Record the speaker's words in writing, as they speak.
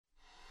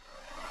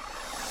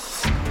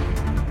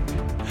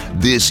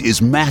This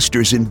is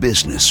Masters in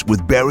Business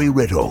with Barry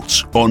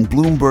Ritholtz on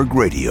Bloomberg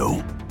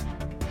Radio.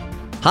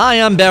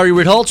 Hi, I'm Barry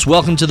Ritholtz.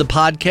 Welcome to the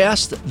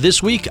podcast.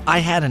 This week, I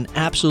had an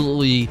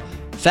absolutely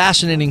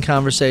fascinating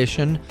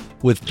conversation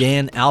with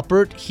Dan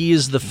Alpert. He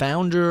is the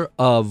founder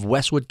of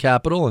Westwood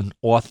Capital and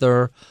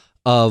author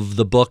of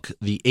the book,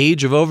 The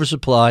Age of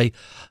Oversupply.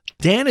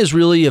 Dan is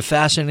really a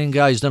fascinating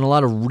guy. He's done a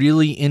lot of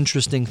really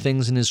interesting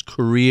things in his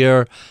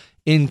career,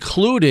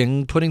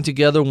 including putting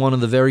together one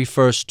of the very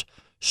first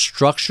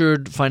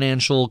structured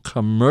financial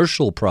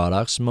commercial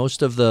products.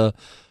 Most of the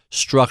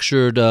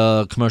structured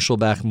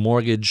commercial-backed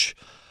mortgage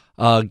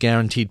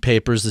guaranteed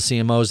papers, the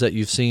CMOs that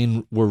you've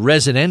seen, were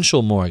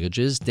residential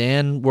mortgages.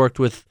 Dan worked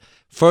with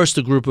first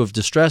a group of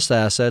distressed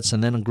assets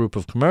and then a group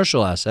of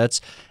commercial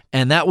assets,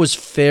 and that was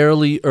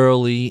fairly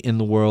early in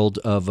the world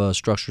of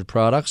structured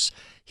products.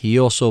 He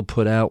also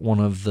put out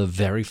one of the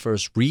very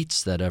first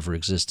REITs that ever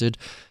existed.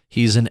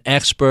 He's an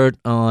expert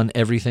on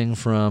everything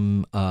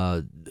from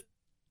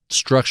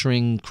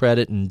structuring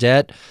credit and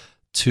debt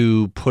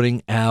to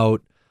putting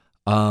out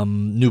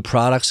new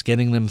products,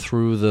 getting them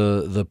through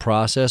the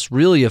process.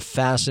 Really a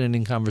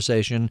fascinating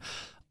conversation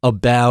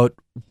about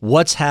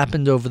what's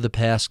happened over the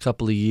past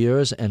couple of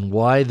years and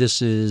why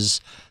this is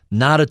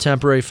not a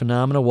temporary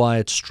phenomenon, why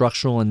it's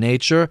structural in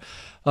nature.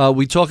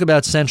 We talk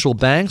about central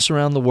banks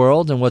around the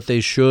world and what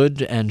they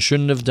should and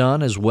shouldn't have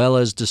done, as well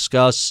as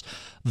discuss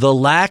the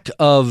lack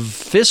of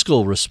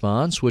fiscal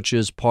response, which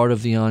is part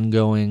of the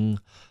ongoing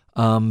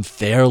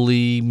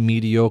fairly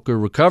mediocre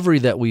recovery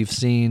that we've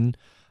seen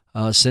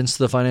since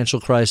the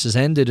financial crisis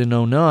ended in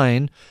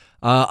 2009.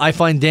 I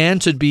find Dan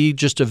to be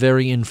just a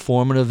very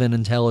informative and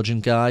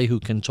intelligent guy who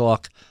can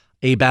talk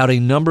about a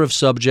number of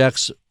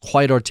subjects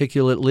quite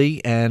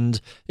articulately,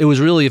 and it was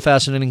really a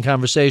fascinating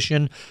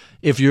conversation.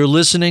 If you're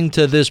listening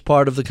to this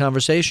part of the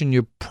conversation,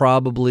 you're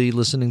probably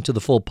listening to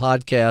the full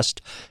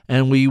podcast,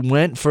 and we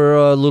went for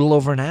a little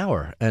over an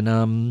hour.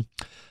 And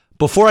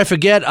before I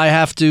forget, I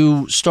have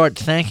to start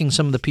thanking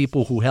some of the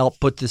people who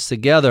helped put this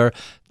together.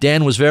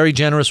 Dan was very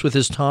generous with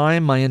his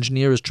time. My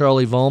engineer is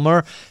Charlie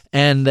Vollmer,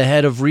 and the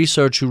head of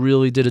research who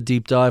really did a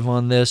deep dive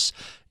on this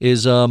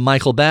is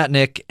Michael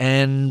Batnick.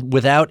 And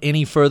without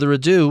any further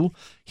ado,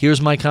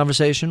 here's my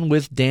conversation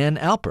with Dan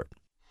Alpert.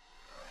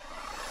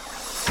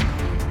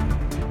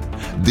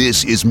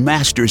 This is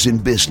Masters in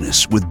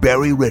Business with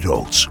Barry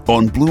Ritholtz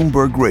on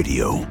Bloomberg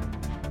Radio.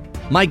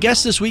 My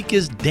guest this week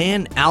is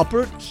Dan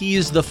Alpert. He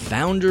is the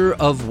founder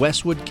of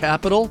Westwood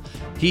Capital.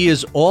 He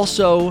is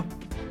also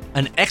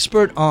an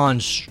expert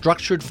on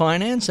structured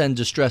finance and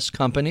distressed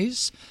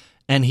companies,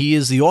 and he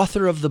is the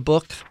author of the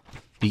book,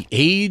 The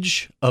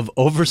Age of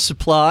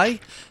Oversupply.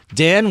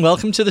 Dan,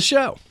 welcome to the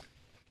show.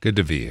 Good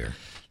to be here.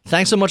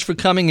 Thanks so much for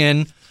coming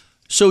in.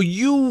 So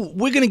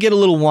we're going to get a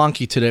little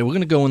wonky today. We're going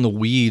to go in the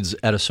weeds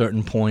at a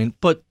certain point,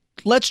 but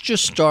let's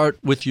just start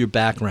with your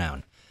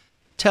background.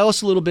 Tell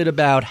us a little bit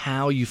about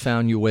how you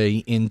found your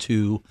way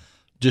into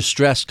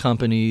distressed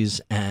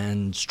companies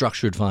and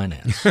structured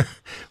finance.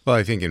 Well,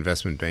 I think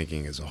investment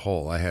banking as a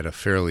whole, I had a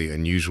fairly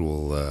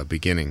unusual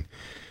beginning.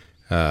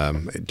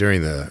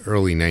 During the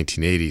early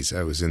 1980s,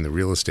 I was in the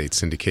real estate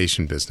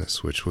syndication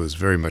business, which was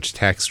very much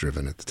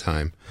tax-driven at the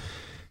time.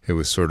 It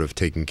was sort of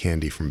taking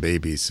candy from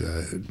babies.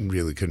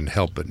 Really couldn't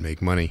help but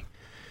make money.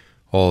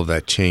 All of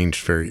that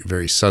changed very,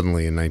 very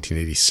suddenly in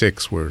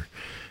 1986, where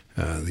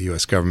the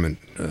U.S. government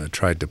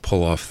tried to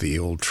pull off the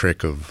old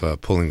trick of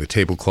pulling the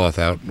tablecloth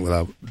out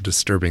without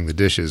disturbing the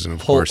dishes. And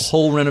of course,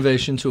 whole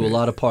renovation to a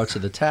lot of parts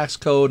of the tax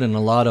code and a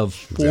lot of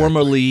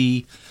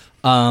formerly,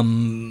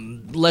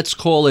 let's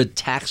call it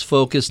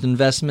tax-focused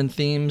investment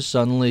themes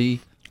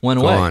suddenly went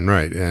away. Gone,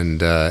 right.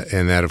 And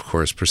that, of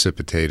course,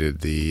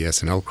 precipitated the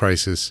S&L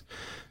crisis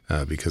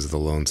because of the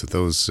loans that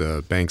those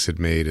banks had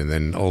made, and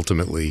then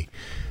ultimately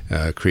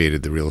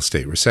created the real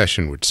estate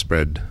recession, which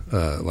spread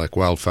like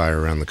wildfire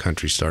around the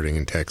country, starting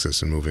in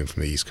Texas and moving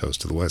from the East Coast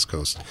to the West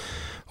Coast,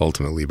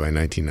 ultimately by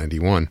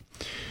 1991.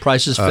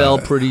 Prices fell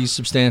pretty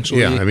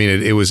substantially. Yeah, I mean,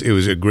 it was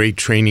a great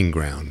training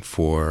ground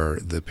for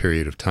the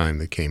period of time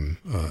that came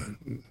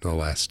the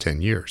last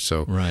 10 years.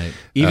 So, right.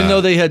 Even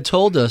though they had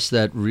told us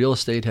that real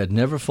estate had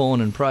never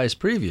fallen in price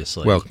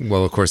previously.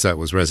 Well, of course, that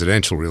was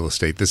residential real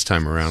estate. This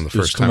time around, the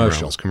first time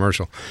around was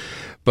commercial.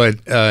 But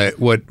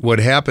what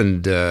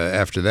happened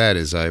after that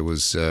is I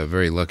was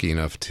very lucky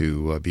enough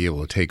to be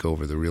able to take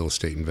over the real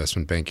estate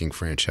investment banking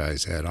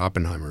franchise at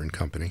Oppenheimer and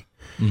Company.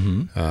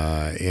 Mm-hmm.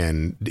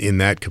 And in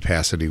that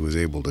capacity was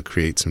able to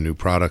create some new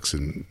products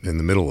in the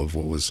middle of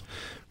what was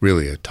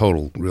really a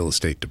total real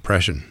estate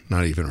depression,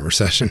 not even a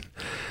recession.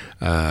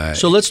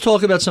 So let's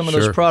talk about some of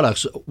those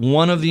products.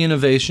 One of the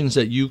innovations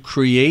that you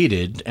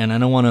created, and I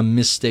don't want to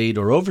misstate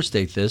or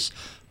overstate this,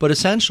 but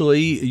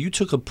essentially you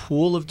took a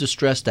pool of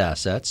distressed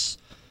assets,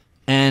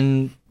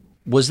 and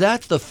was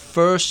that the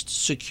first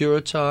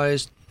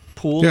securitized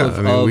pool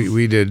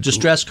we did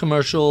distressed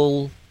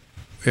commercial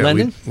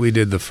lending? We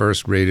did the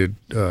first rated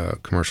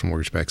commercial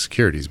mortgage-backed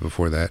securities.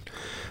 Before that,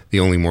 the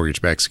only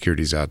mortgage-backed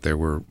securities out there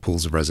were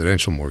pools of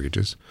residential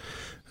mortgages.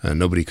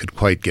 Nobody could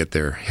quite get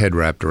their head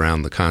wrapped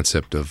around the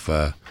concept of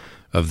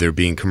of there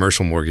being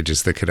commercial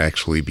mortgages that could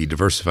actually be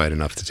diversified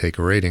enough to take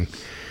a rating.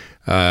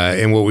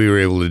 And what we were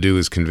able to do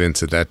is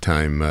convince at that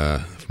time,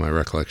 if my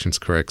recollection is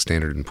correct,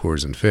 Standard &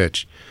 Poor's and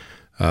Fitch,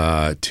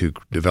 to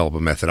develop a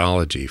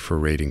methodology for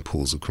rating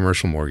pools of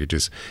commercial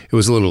mortgages. It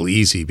was a little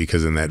easy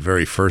because in that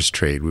very first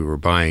trade, we were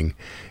buying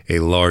a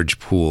large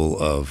pool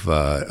of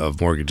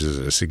mortgages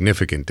at a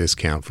significant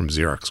discount from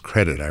Xerox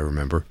Credit, I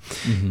remember.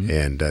 Mm-hmm.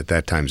 And at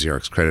that time,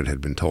 Xerox Credit had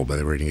been told by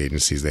the rating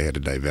agencies they had to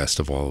divest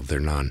of all of their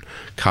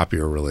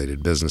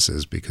non-copier-related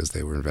businesses because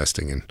they were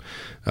investing in,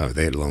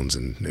 they had loans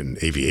in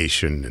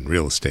aviation and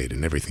real estate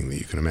and everything that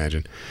you can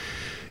imagine.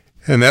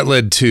 And that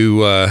led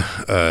to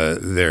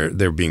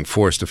their being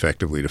forced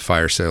effectively to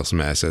fire sale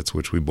some assets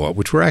which we bought,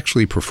 which were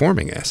actually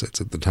performing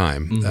assets at the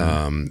time.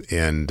 Mm-hmm.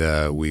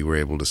 And we were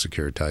able to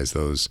securitize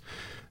those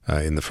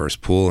in the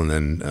first pool. And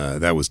then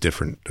that was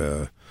different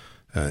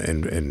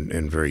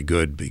and very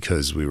good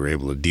because we were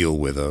able to deal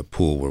with a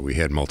pool where we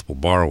had multiple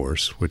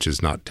borrowers, which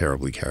is not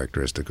terribly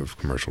characteristic of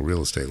commercial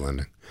real estate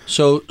lending.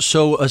 So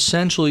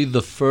essentially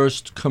the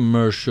first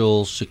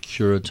commercial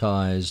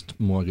securitized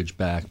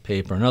mortgage-backed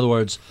paper. In other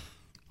words,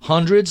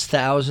 hundreds,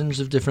 thousands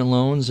of different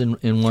loans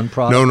in one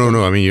product?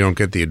 No. I mean, you don't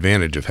get the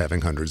advantage of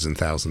having hundreds and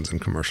thousands in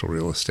commercial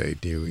real estate.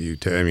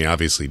 I mean,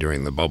 obviously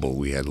during the bubble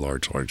we had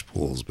large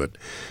pools, but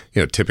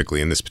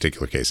typically in this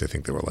particular case, I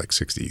think there were like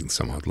 60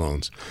 some odd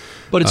loans.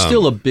 But it's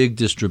still a big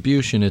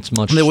distribution. It's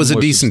much. There was more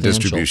a decent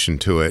substantial distribution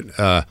to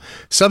it.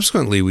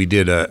 Subsequently, we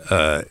did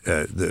a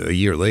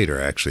year later.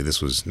 Actually,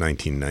 this was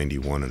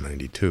 1991 and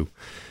 92.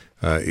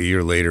 A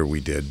year later, we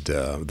did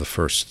the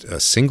first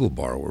single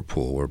borrower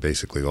pool where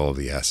basically all of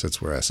the assets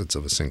were assets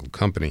of a single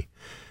company.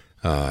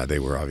 They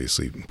were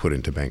obviously put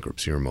into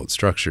bankruptcy remote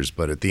structures,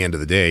 but at the end of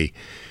the day,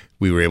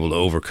 we were able to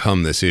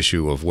overcome this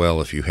issue of,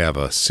 well, if you have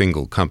a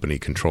single company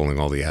controlling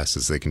all the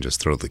assets, they can just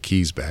throw the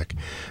keys back.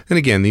 And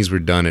again, these were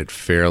done at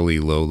fairly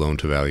low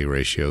loan-to-value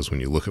ratios.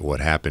 When you look at what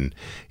happened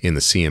in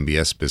the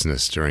CMBS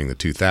business during the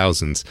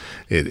 2000s,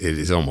 it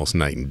is almost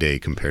night and day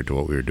compared to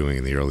what we were doing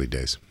in the early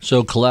days.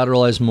 So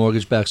collateralized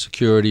mortgage-backed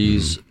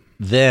securities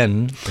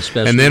then,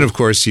 especially. And then, of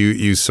course,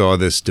 you saw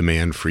this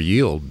demand for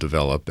yield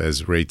develop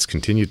as rates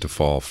continued to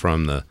fall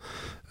from the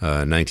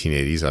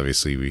 1980s.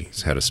 Obviously, we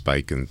had a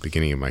spike in the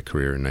beginning of my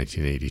career in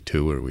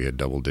 1982 where we had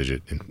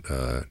double-digit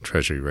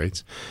treasury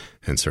rates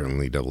and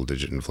certainly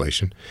double-digit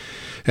inflation.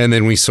 And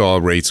then we saw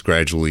rates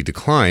gradually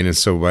decline. And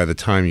so by the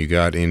time you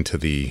got into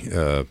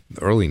the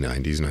early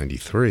 90s,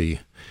 93,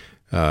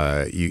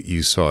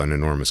 you saw an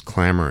enormous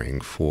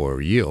clamoring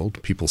for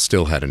yield. People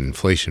still had an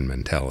inflation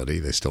mentality.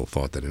 They still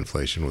thought that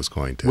inflation was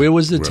going to Where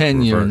was the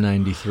 10-year in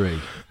 93?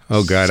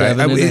 Oh, God.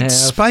 It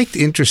spiked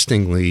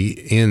interestingly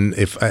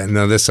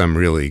now this I'm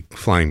really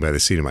flying by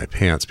the seat of my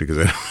pants because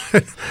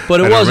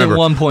But it wasn't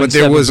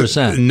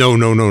 1.7%. No.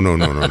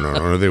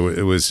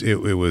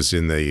 It was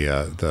in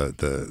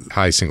the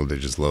high single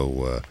digits,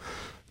 low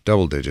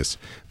double digits.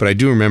 But I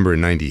do remember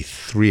in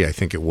 93, I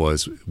think it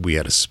was, we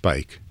had a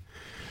spike.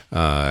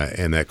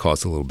 And that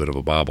caused a little bit of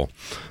a bobble.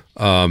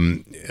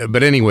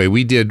 But anyway,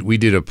 we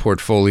did a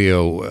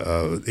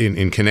portfolio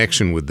in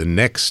connection with the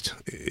next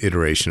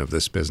iteration of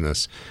this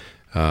business.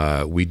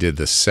 We did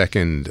the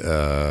second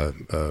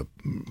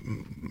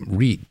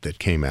REIT that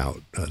came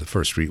out. The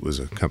first REIT was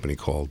a company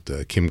called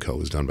Kimco. It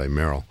was done by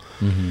Merrill.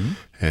 Mm-hmm.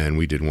 And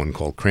we did one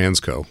called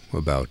Kransco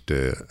about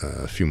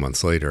a few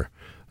months later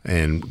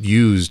and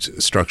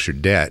used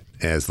structured debt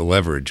as the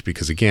leverage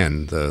because,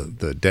 again,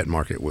 the debt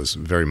market was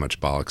very much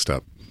bollocksed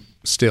up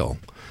still.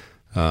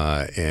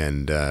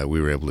 And we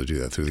were able to do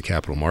that through the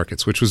capital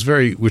markets, which was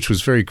very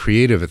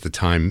creative at the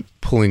time,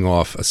 pulling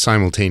off a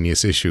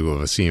simultaneous issue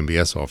of a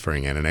CMBS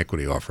offering and an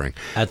equity offering.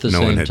 At the same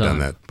time. No one had done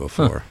that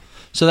before. Huh.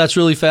 So that's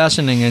really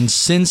fascinating. And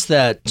since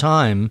that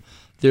time,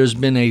 there's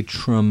been a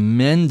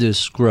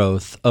tremendous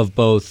growth of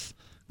both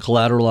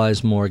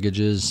collateralized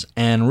mortgages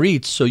and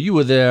REITs. So you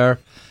were there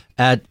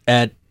at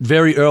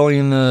very early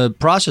in the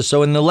process.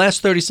 So in the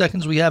last 30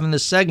 seconds we have in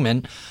this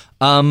segment,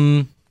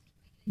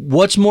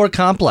 what's more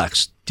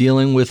complex,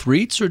 dealing with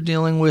REITs or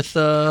dealing with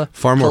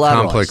far more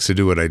complex to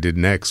do what I did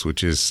next,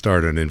 which is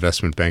start an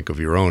investment bank of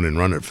your own and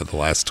run it for the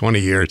last 20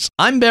 years.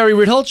 I'm Barry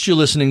Ritholtz. You're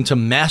listening to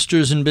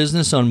Masters in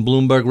Business on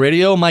Bloomberg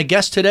Radio. My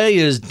guest today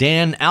is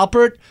Dan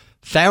Alpert,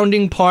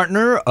 founding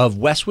partner of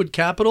Westwood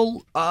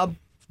Capital,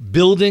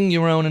 building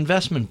your own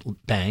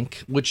investment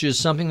bank, which is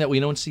something that we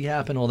don't see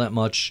happen all that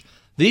much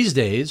these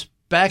days.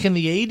 Back in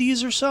the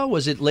 80s or so?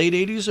 Was it late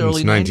 80s,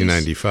 early 90s?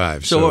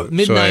 1995. So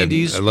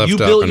mid-90s, you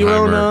built your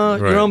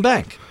own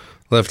bank.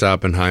 Left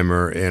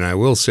Oppenheimer, and I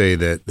will say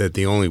that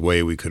the only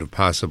way we could have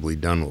possibly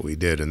done what we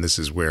did, and this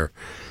is where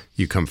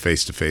you come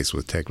face to face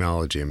with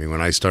technology. I mean,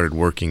 when I started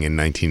working in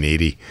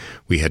 1980,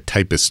 we had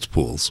typist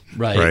pools,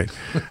 right?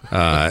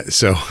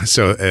 So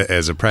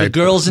as a practice, the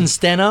girls in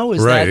steno,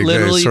 is that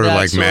literally sort of that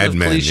like sort Mad of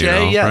Men,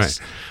 cliche?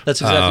 Yes, right.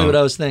 That's exactly what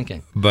I was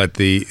thinking. But by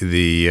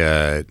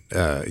the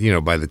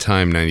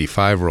time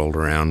 95 rolled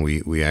around,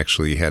 we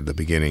actually had the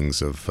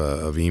beginnings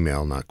of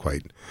email, not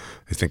quite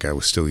I think I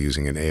was still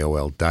using an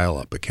AOL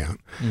dial-up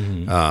account.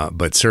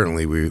 But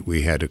certainly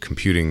we had a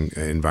computing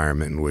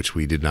environment in which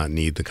we did not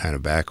need the kind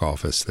of back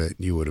office that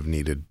you would have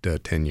needed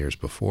 10 years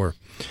before.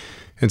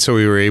 And so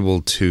we were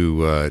able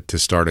to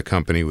start a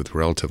company with a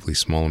relatively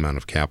small amount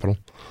of capital,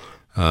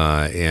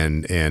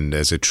 and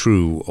as a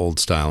true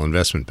old-style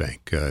investment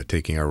bank,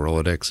 taking our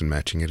Rolodex and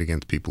matching it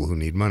against people who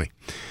need money.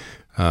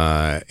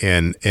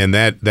 And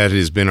that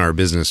has been our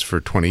business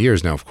for 20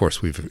 years now. Of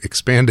course, we've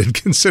expanded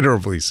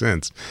considerably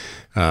since.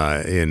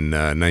 In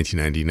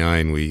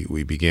 1999,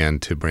 we began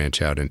to branch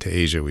out into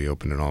Asia. We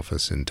opened an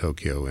office in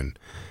Tokyo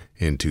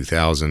in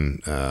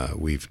 2000.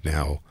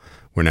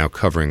 We're now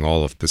covering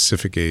all of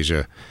Pacific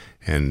Asia.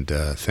 And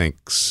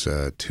thanks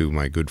to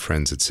my good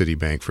friends at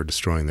Citibank for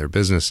destroying their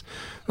business,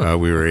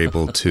 we were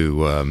able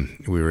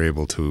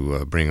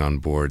to bring on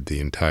board the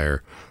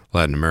entire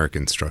Latin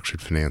American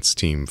structured finance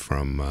team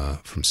from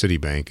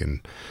Citibank,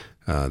 and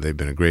they've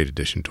been a great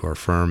addition to our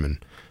firm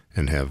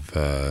and have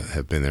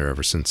been there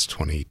ever since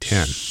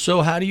 2010.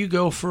 So how do you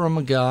go from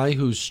a guy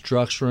who's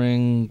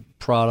structuring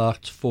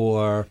product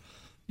for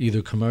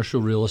either commercial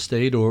real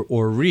estate or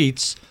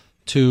REITs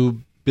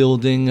to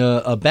building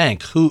a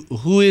bank?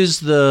 Who is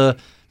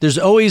there's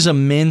always a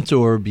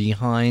mentor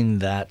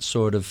behind that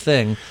sort of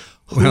thing.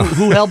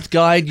 Who helped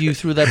guide you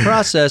through that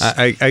process?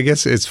 I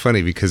guess it's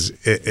funny because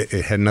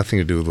it had nothing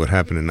to do with what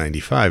happened in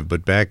 '95,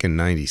 but back in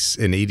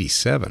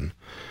 '87,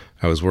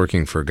 I was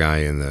working for a guy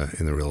in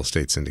the real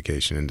estate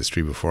syndication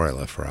industry before I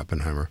left for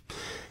Oppenheimer,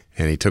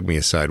 and he took me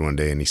aside one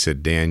day and he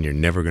said, "Dan, you're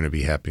never going to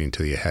be happy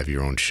until you have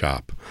your own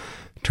shop."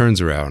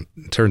 Turns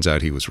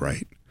out he was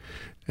right.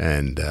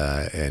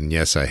 And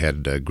yes, I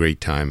had a great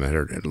time. I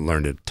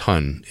learned a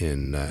ton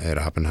at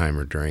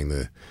Oppenheimer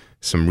during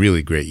some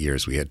really great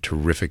years. We had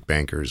terrific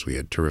bankers. We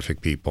had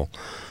terrific people.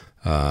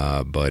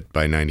 But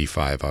by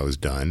 '95, I was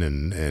done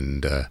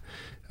and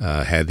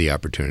had the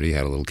opportunity,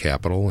 had a little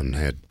capital, and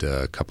had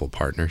a couple of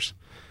partners.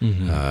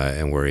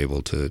 And were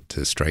able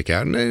to strike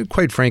out. And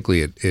quite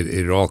frankly,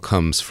 it all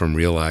comes from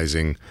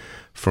realizing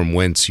from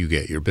whence you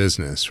get your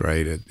business,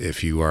 right?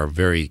 If you are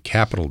very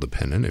capital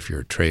dependent, if you're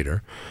a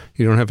trader,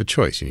 you don't have a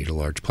choice. You need a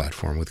large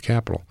platform with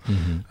capital.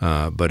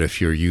 But if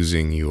you're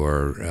using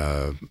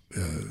your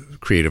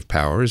creative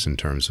powers in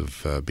terms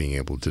of being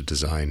able to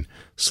design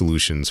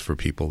solutions for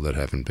people that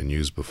haven't been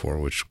used before,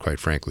 which quite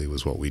frankly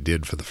was what we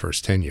did for the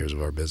first 10 years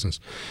of our business,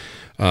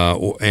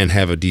 and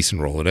have a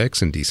decent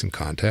Rolodex and decent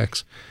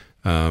contacts,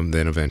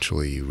 then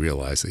eventually you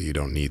realize that you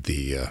don't need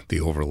the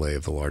overlay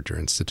of the larger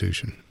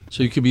institution.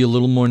 So you could be a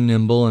little more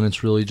nimble, and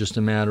it's really just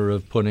a matter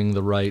of putting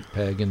the right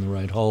peg in the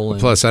right hole.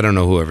 Plus, I don't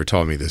know whoever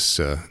taught me this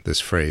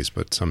phrase,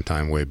 but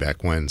sometime way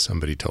back when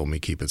somebody told me,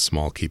 "Keep it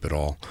small, keep it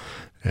all,"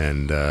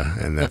 and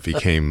that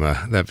became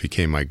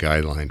my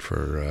guideline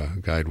for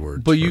guide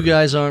word. But you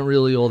guys aren't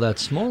really all that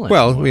small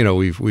anymore. Well,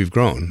 we've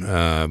grown,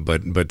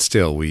 but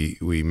still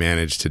we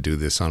managed to do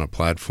this on a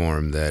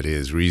platform that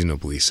is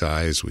reasonably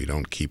sized. We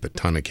don't keep a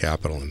ton of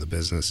capital in the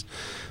business.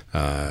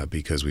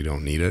 Because we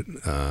don't need it,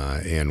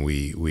 and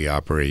we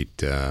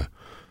operate as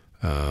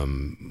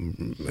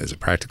a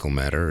practical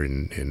matter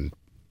in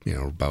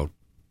about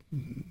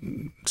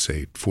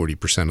say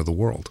 40% of the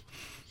world.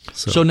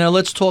 So now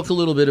let's talk a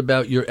little bit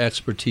about your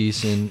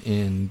expertise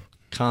in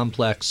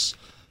complex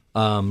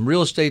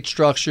real estate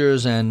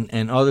structures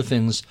and other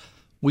things.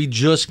 We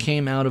just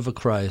came out of a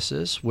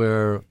crisis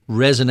where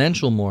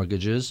residential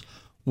mortgages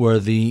were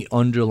the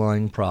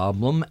underlying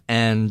problem,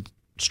 and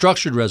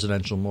structured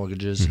residential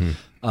mortgages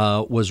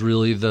was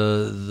really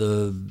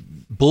the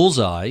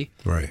bullseye.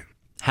 Right.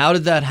 How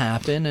did that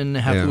happen, and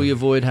how can we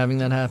avoid having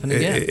that happen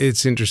again?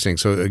 It's interesting.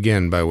 So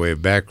again, by way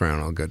of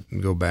background, I'll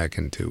go back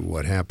into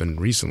what happened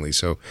recently.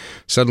 So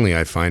suddenly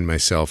I find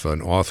myself an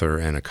author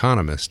and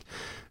economist,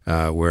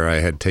 where I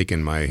had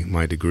taken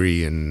my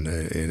degree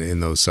in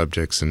those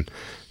subjects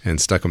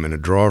and stuck them in a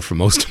drawer for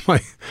most of my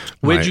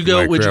Where'd you go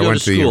I went to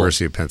school? the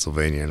University of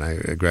Pennsylvania, and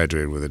I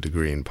graduated with a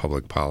degree in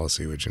public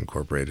policy, which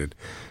incorporated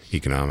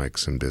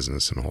economics and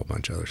business and a whole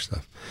bunch of other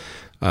stuff.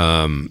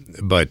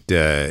 But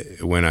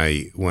when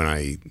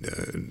I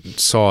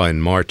saw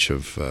in March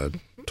of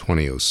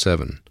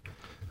 2007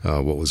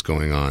 what was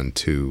going on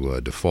to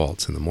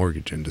defaults in the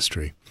mortgage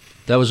industry,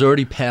 that was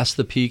already past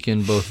the peak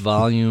in both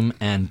volume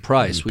and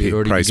price. We had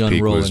already begun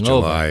rolling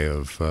over. Price peak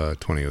was July of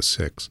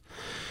 2006.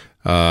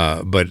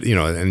 But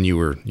and you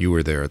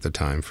were there at the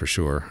time for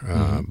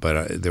sure.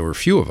 But there were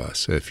few of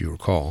us, if you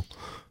recall,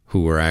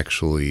 who were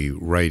actually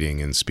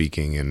writing and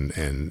speaking and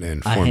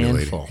formulating. A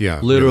handful. Yeah,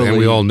 literally. And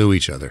we all knew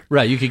each other.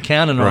 Right, you could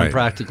count it on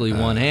practically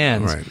one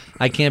hand. Right.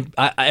 I can't.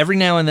 Every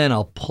now and then,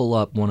 I'll pull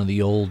up one of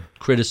the old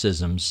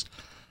criticisms.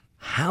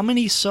 How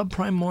many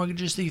subprime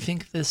mortgages do you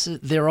think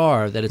there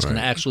are that it's going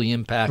to actually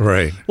impact?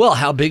 Right. Well,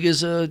 how big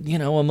is a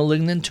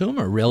malignant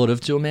tumor relative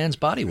to a man's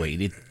body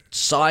weight?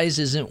 Size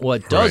isn't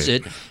what does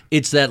it.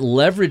 It's that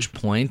leverage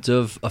point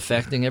of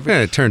affecting everything.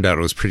 Yeah, it turned out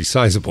it was pretty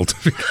sizable to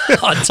be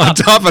on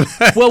top of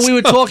that. Well, we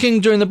were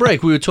talking during the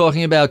break. We were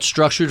talking about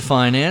structured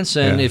finance,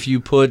 and if you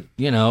put,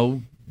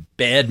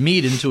 bad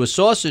meat into a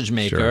sausage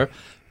maker,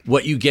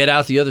 what you get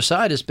out the other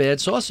side is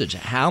bad sausage.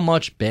 How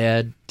much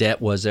bad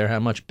debt was there? How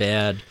much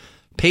bad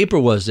paper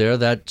was there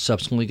that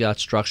subsequently got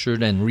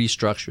structured and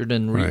restructured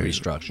and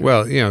restructured?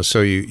 Well,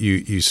 so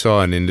you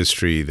saw an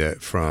industry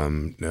that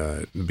from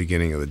the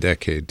beginning of the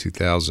decade,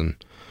 2000,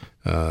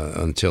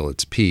 until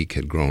its peak,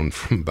 had grown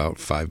from about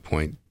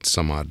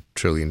 5-point-some-odd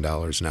trillion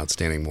dollars in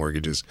outstanding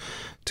mortgages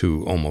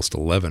to almost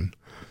 11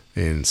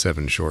 in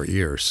 7 short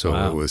years. So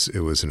wow.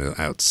 it was an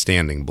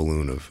outstanding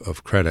balloon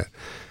of credit.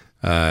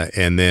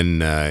 And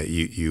then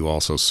you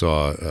also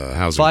saw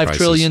housing prices. 5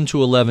 trillion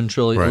to 11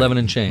 trillion, Right. 11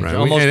 and change. Right.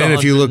 Almost and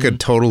if you look 100 at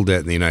total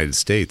debt in the United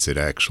States, it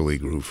actually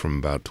grew from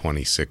about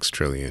 26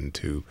 trillion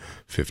to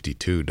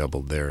 52,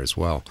 doubled there as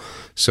well.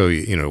 So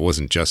it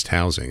wasn't just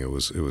housing; it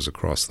was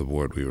across the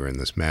board. We were in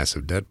this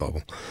massive debt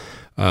bubble.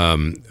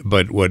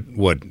 But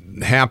what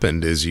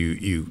happened is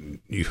you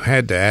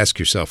had to ask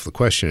yourself the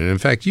question. And in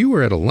fact, you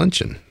were at a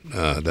luncheon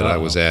that I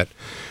was at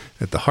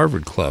the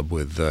Harvard Club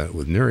with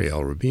Nuri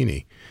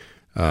El-Rabini.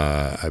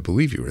 I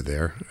believe you were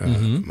there.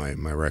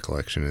 My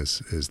recollection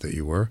is that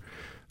you were,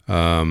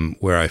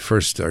 where I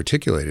first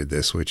articulated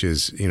this, which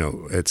is,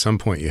 at some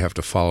point you have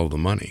to follow the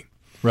money.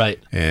 Right.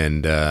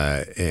 And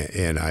I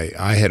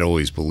had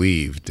always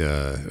believed,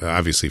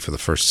 obviously for the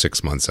first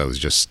 6 months, I was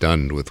just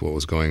stunned with what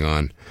was going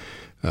on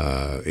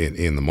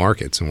in the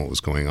markets and what was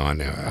going on.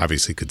 Now, I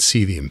obviously could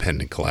see the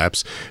impending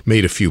collapse,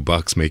 made a few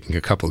bucks making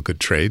a couple of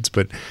good trades,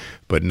 but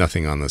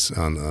nothing on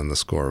the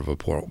score of a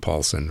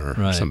Paulson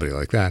or somebody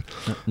like that.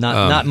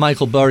 Not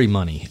Michael Burry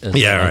money.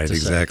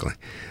 Exactly.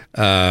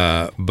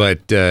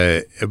 But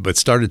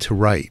started to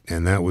write,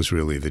 and that was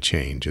really the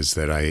change, is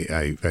that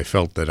I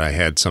felt that I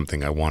had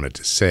something I wanted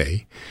to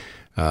say.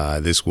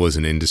 This was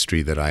an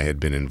industry that I had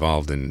been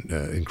involved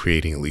in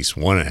creating at least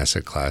one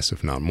asset class,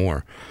 if not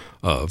more,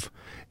 of.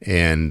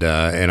 And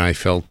I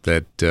felt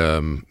that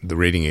the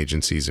rating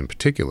agencies in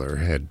particular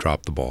had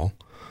dropped the ball,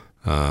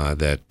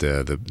 that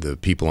the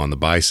people on the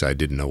buy side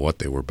didn't know what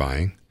they were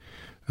buying,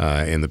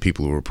 and the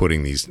people who were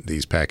putting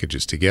these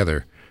packages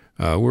together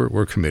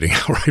were committing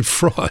outright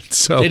fraud.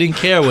 So they didn't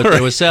care what they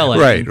were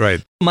selling.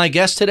 Right. My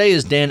guest today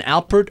is Dan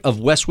Alpert of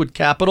Westwood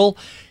Capital.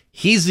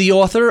 He's the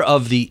author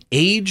of The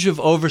Age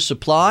of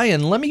Oversupply,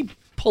 and let me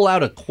pull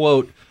out a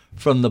quote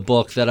from the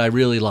book that I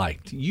really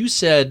liked. You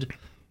said,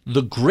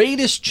 "The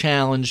greatest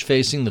challenge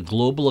facing the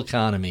global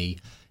economy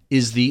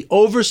is the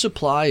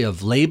oversupply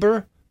of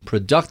labor,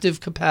 productive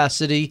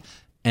capacity,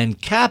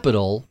 and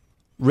capital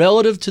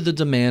relative to the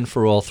demand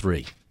for all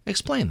three."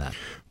 Explain that.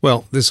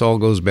 Well, this all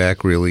goes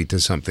back really to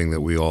something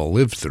that we all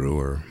lived through,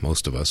 or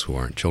most of us who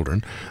aren't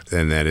children,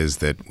 and that is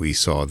that we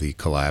saw the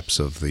collapse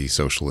of the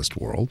socialist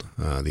world,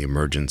 the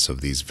emergence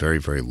of these very,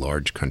 very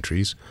large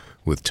countries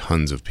with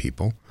tons of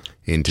people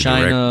into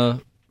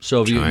China,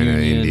 Soviet Union,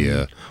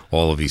 India,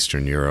 all of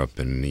Eastern Europe,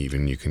 and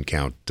even you can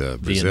count Brazil.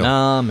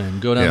 Vietnam,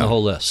 and go down the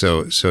whole list.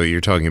 So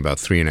you're talking about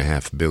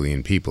 3.5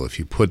 billion people. If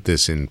you put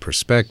this in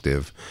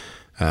perspective,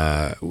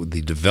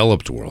 the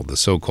developed world, the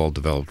so-called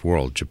developed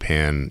world,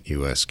 Japan,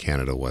 U.S.,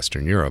 Canada,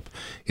 Western Europe,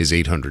 is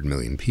 800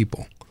 million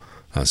people.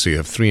 So you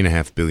have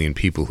 3.5 billion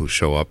people who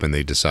show up and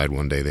they decide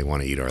one day they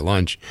want to eat our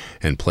lunch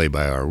and play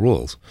by our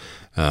rules.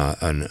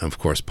 And, of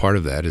course, part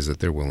of that is that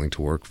they're willing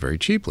to work very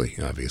cheaply.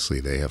 Obviously,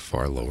 they have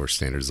far lower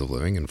standards of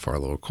living and far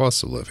lower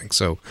costs of living.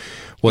 So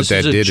what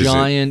that did is a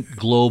giant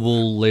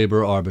global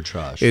labor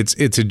arbitrage.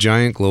 It's a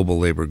giant global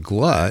labor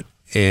glut.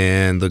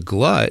 And the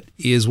glut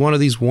is one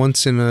of these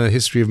once in a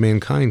history of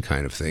mankind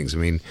kind of things. I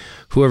mean,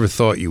 whoever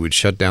thought you would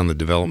shut down the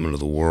development of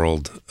the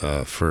world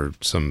for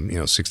some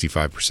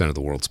 65% of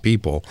the world's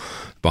people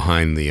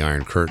behind the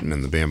Iron Curtain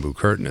and the Bamboo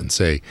Curtain and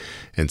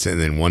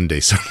then one day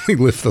suddenly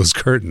lift those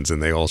curtains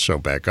and they all show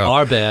back up.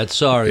 Our bad.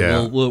 Sorry.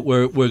 Yeah.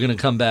 We're going to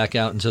come back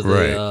out into the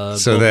global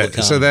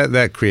economy. So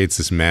that creates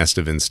this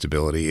massive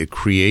instability. It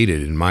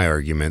created, in my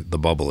argument, the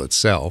bubble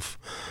itself,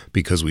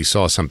 because we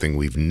saw something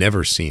we've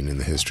never seen in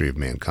the history of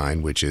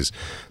mankind, which is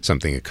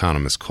something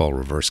economists call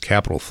reverse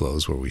capital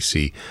flows, where we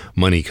see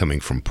money coming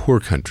from poor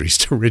countries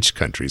to rich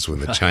countries when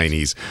the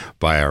Chinese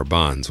buy our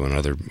bonds, when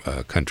other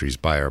countries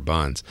buy our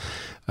bonds.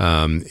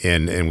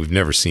 And we've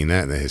never seen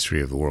that in the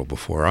history of the world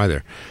before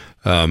either.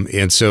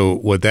 And so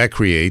what that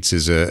creates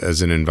is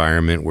an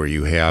environment where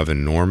you have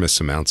enormous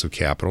amounts of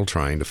capital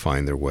trying to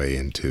find their way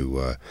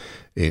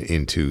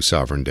into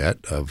sovereign debt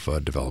of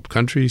developed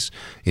countries.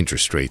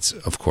 Interest rates,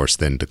 of course,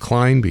 then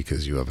decline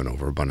because you have an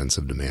overabundance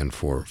of demand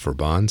for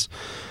bonds.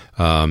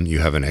 You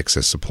have an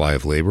excess supply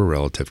of labor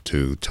relative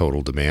to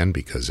total demand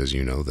because, as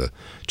you know, the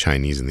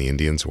Chinese and the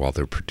Indians, while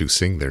they're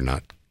producing, they're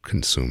not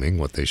consuming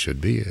what they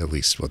should be, at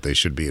least what they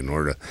should be in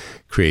order to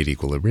create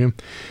equilibrium.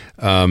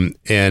 And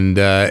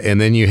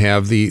then you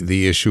have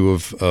the issue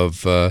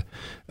of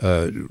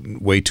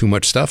way too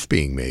much stuff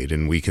being made.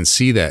 And we can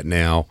see that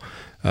now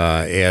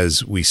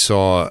as we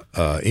saw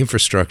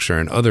infrastructure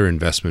and other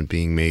investment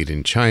being made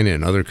in China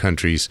and other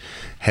countries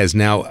has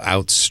now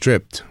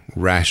outstripped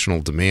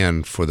rational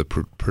demand for the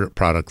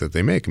product that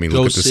they make. I mean,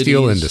 look at the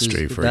steel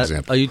industry, for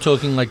example. Are you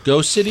talking like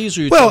ghost cities?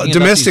 Or are you well, talking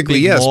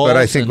domestically, about these big yes, but I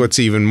malls think what's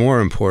even more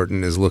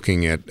important is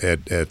looking at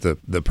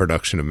the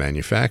production of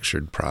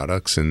manufactured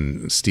products,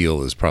 and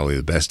steel is probably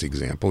the best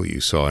example.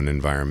 You saw an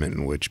environment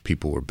in which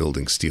people were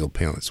building steel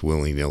plants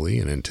willy-nilly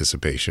in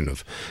anticipation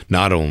of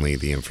not only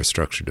the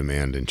infrastructure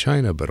demand in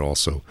China, but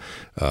also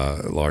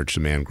large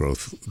demand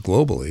growth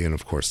globally. And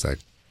of course, that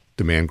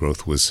demand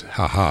growth was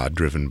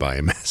driven by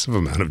a massive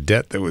amount of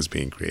debt that was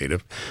being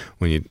created.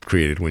 When you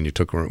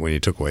took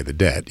away the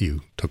debt,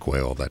 you took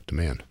away all that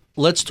demand.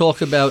 Let's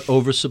talk about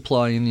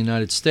oversupply in the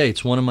United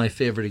States. One of my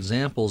favorite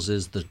examples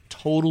is the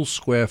total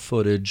square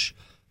footage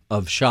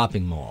of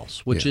shopping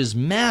malls, which is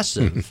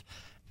massive.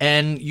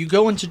 And you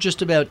go into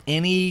just about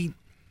any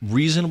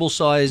reasonable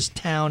sized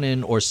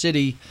town or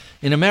city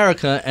in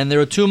America, and there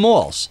are two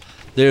malls.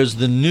 There's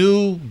the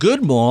new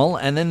good mall,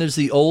 and then there's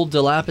the old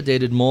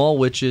dilapidated mall,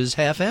 which is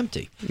half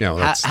empty. Yeah,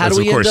 that's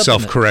of course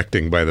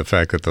self-correcting by the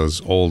fact that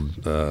those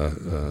old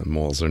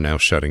malls are now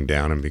shutting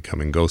down and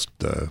becoming ghost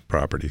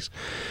properties.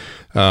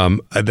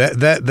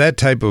 That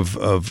type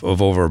of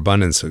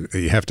overabundance,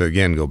 you have to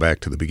again go back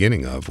to the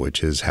beginning of,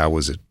 which is how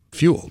was it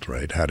fueled,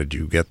 right? How did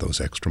you get those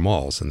extra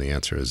malls? And the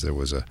answer is there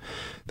was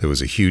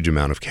a huge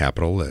amount of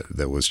capital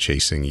that was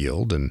chasing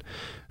yield, and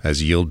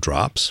as yield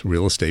drops,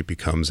 real estate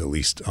becomes, at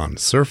least on the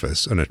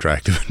surface, an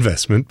attractive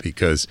investment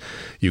because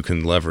you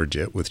can leverage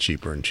it with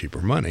cheaper and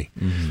cheaper money.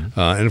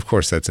 And of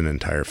course, that's an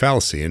entire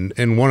fallacy.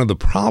 And one of the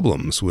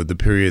problems with the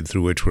period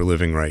through which we're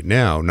living right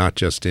now, not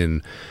just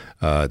in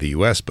the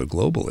U.S. but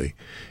globally,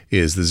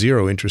 is the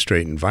zero interest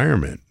rate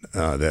environment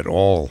that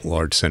all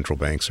large central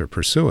banks are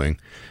pursuing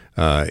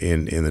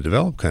in the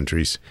developed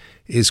countries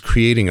is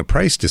creating a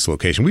price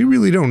dislocation. We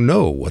really don't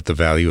know what the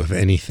value of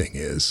anything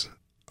is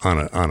on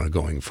a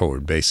going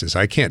forward basis.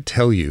 I can't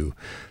tell you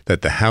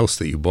that the house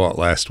that you bought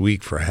last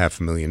week for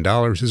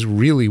 $500,000 is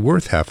really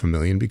worth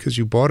 $500,000 because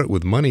you bought it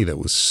with money that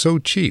was so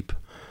cheap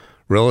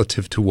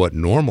relative to what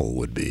normal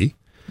would be.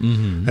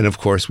 And of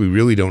course, we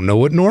really don't know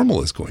what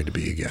normal is going to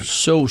be again.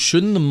 So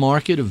shouldn't the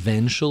market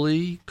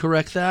eventually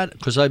correct that?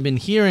 Because I've been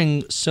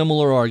hearing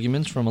similar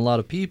arguments from a lot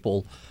of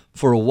people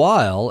for a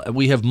while.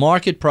 We have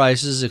market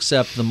prices,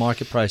 except the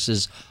market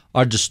prices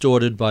are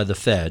distorted by the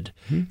Fed.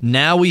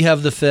 Now we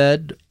have the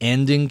Fed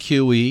ending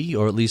QE,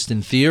 or at least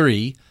in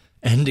theory,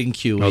 ending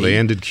QE. Oh, they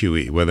ended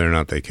QE. Whether or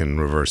not they can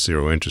reverse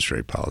zero interest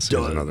rate policy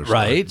is another story.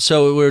 Right.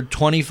 So we're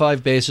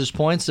 25 basis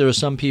points. There are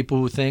some people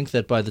who think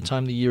that by the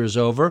time the year is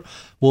over,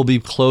 we'll be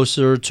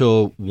closer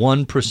to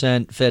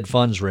 1% Fed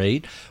funds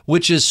rate,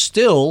 which is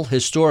still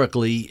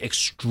historically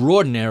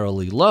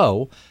extraordinarily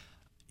low.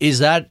 Is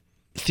that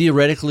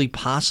theoretically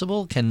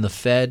possible? Can the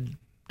Fed...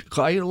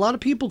 A lot of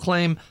people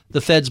claim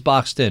the Fed's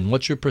boxed in.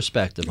 What's your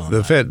perspective on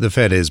that? The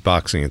Fed is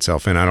boxing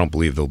itself in. I don't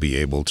believe they'll be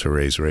able to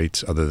raise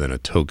rates other than a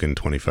token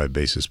 25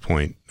 basis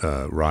point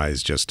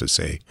rise just to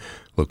say,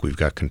 look, we've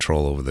got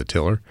control over the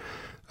tiller.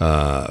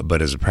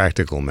 But as a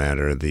practical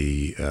matter,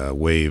 the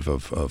wave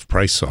of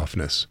price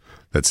softness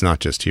that's not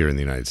just here in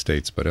the United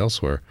States but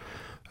elsewhere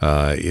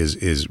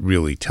is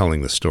really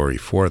telling the story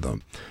for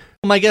them.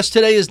 My guest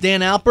today is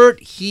Dan Alpert.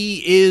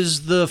 He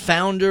is the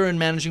founder and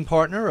managing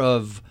partner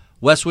of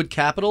Westwood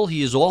Capital.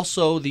 He is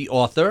also the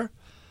author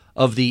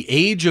of The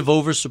Age of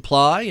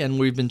Oversupply, and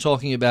we've been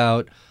talking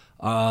about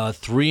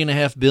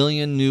 3.5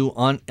 billion new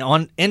on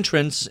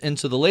entrants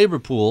into the labor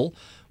pool,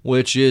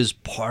 which is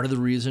part of the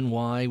reason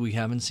why we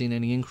haven't seen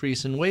any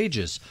increase in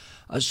wages.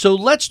 So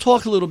let's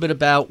talk a little bit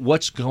about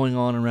what's going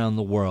on around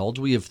the world.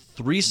 We have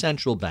three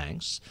central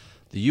banks,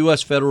 the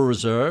U.S. Federal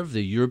Reserve,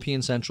 the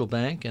European Central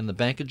Bank, and the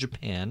Bank of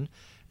Japan,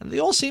 and they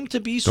all seem to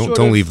be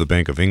Don't leave the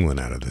Bank of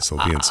England out of this.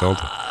 They'll be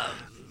insulted.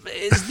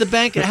 Is the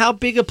bank how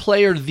big a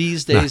player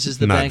these days is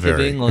the Bank of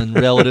England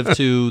relative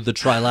to the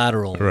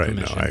Trilateral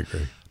Commission? No, I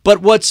agree.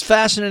 But what's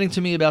fascinating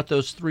to me about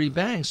those three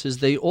banks is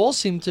they all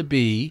seem to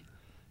be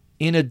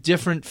in a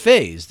different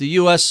phase. The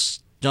U.S.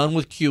 done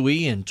with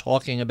QE and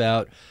talking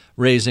about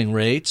raising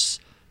rates.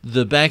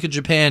 The Bank of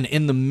Japan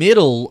in the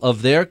middle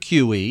of their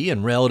QE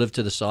and relative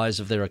to the size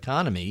of their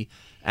economy,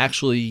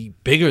 actually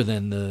bigger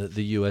than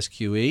the U.S.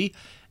 QE.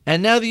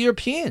 And now the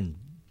European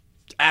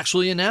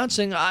actually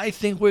announcing, I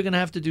think we're going to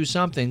have to do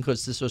something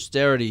because this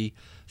austerity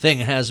thing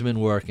hasn't been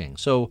working.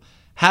 So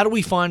how do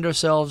we find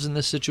ourselves in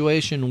this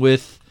situation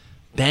with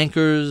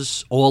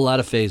bankers all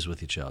out of phase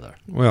with each other?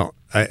 Well,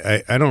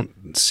 I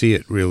don't see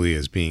it really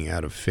as being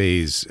out of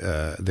phase.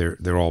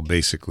 They're all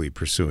basically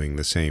pursuing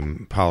the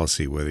same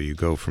policy, whether you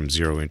go from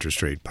zero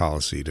interest rate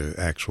policy to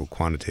actual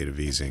quantitative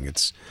easing.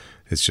 It's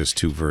just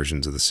two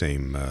versions of the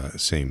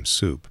same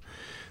soup.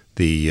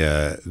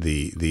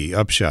 The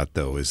upshot,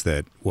 though, is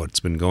that what's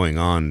been going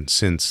on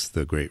since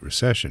the Great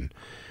Recession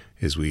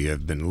is we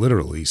have been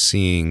literally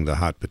seeing the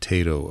hot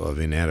potato of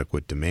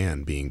inadequate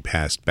demand being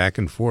passed back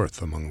and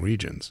forth among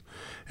regions.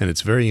 And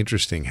it's very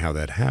interesting how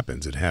that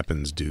happens. It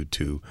happens due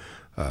to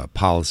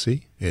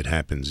policy. It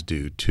happens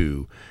due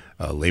to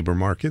labor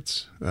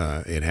markets.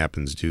 It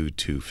happens due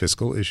to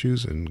fiscal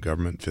issues and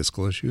government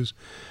fiscal issues.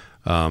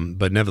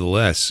 But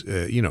nevertheless,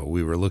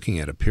 we were looking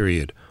at a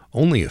period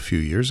only a few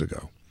years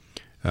ago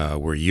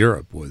where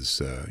Europe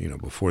was,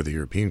 before the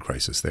European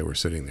crisis, they were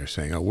sitting there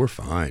saying, "Oh, we're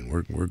fine,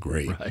 we're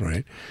great,"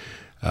 right?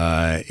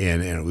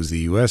 And it was the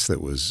U.S.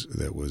 that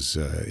was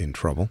in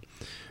trouble.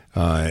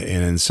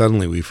 And then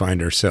suddenly we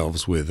find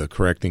ourselves with a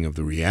correcting of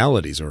the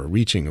realities, or a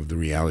reaching of the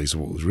realities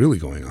of what was really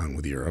going on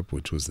with Europe,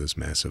 which was this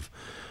massive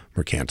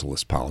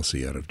mercantilist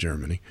policy out of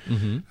Germany.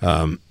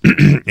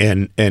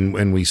 And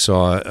when we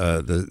saw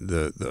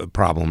the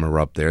problem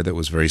erupt there that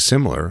was very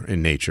similar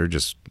in nature,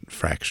 just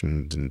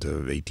fractioned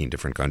into 18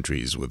 different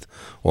countries with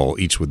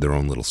each with their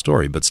own little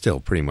story, but still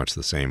pretty much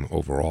the same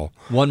overall.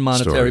 One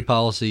monetary story.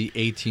 Policy,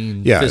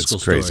 18 yeah, fiscal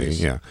it's crazy.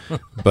 stories. Yeah,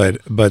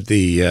 but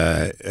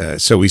the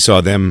so we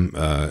saw them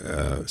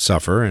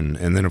suffer, and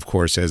then of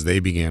course as they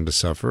began to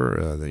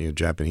suffer, the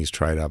Japanese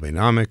tried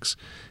Abenomics,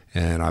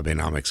 and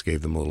Abenomics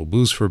gave them a little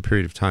boost for a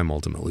period of time.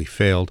 Ultimately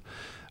failed.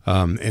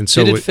 And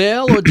so did it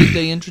fail, or did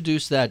they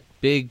introduce that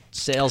big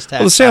sales tax?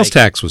 Well, the sales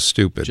tax was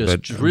stupid,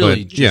 just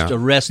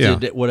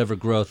arrested whatever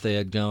growth they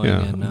had going.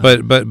 Yeah.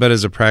 And, but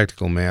as a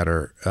practical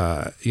matter,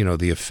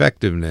 the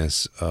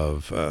effectiveness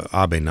of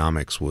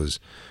Abenomics was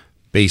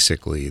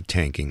basically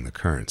tanking the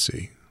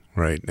currency,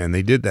 right? And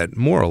they did that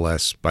more or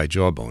less by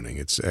jawboning.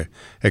 It's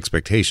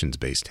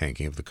expectations-based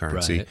tanking of the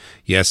currency. Right.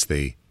 Yes,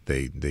 they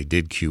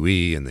did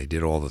QE and they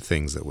did all the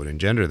things that would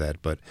engender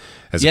that, but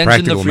as Yen's a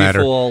practical in the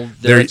matter, fall,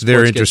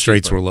 their interest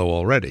rates were low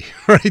already,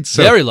 right?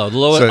 So, very low,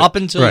 up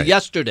until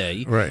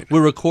yesterday. Right.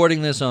 We're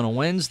recording this on a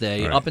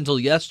Wednesday. Right. Up until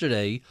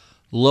yesterday,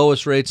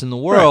 lowest rates in the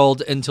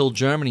world until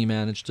Germany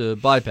managed to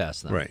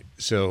bypass them. Right.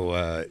 So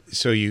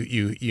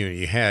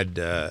you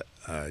had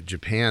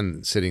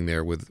Japan sitting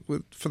there with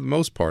for the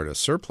most part a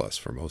surplus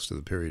for most of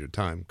the period of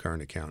time,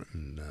 current account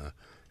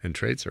and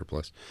trade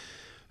surplus.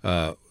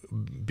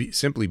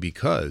 Simply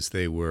because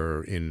they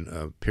were in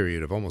a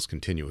period of almost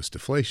continuous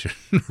deflation,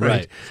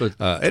 right? For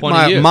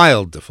 20 years.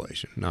 Mild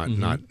deflation,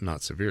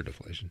 not severe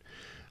deflation.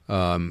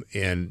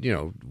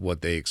 And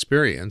what they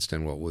experienced,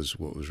 and what was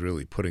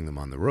really putting them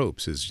on the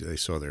ropes, is they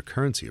saw their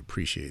currency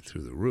appreciate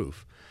through the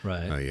roof.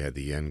 Right. You had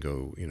the yen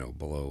go,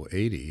 below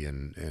 80,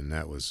 and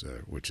that was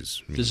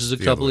this is a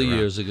couple of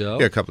years ago.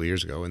 Yeah, a couple of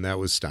years ago, and that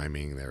was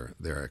stymieing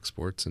their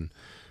exports, and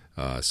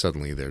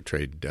suddenly their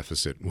trade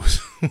deficit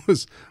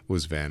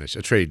was vanished.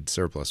 A trade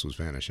surplus was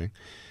vanishing,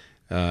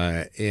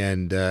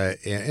 and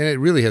it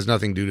really has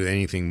nothing to do with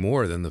anything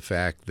more than the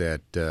fact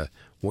that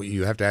what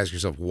you have to ask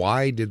yourself: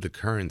 why did the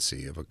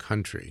currency of a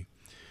country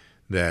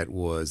that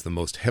was the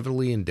most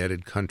heavily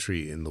indebted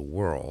country in the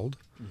world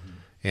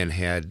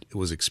and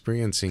was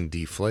experiencing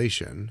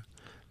deflation,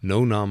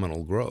 no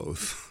nominal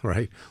growth,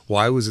 right?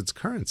 Why was its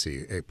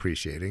currency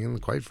appreciating?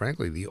 And quite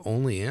frankly, the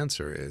only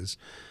answer is,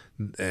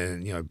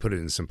 and I put it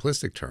in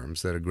simplistic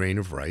terms, that a grain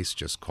of rice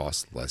just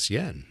costs less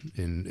yen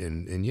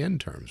in yen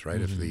terms,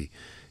 right?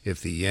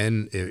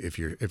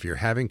 If you're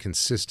having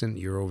consistent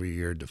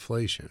year-over-year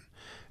deflation,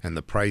 and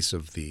the price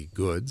of the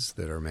goods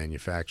that are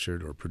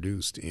manufactured or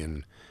produced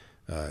in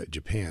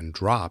Japan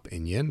drop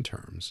in yen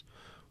terms,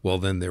 well,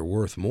 then they're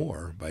worth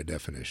more by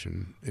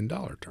definition in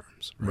dollar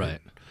terms, right?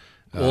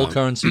 All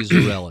currencies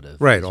are relative,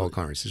 right? All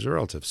currencies are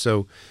relative.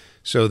 So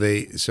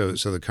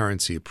the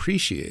currency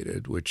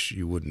appreciated, which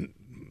you wouldn't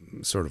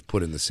sort of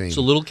put in the same. It's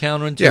a little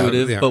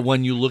counterintuitive, but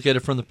when you look at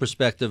it from the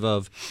perspective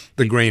of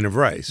the grain of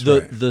rice,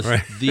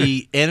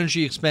 the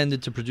energy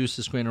expended to produce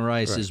this grain of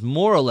rice is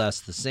more or less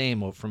the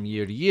same from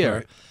year to year.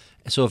 Right.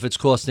 So if it's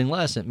costing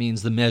less, it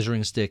means the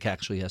measuring stick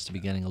actually has to be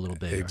getting a little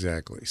bigger.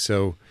 Exactly.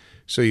 So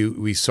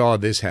we saw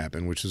this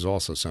happen, which is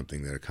also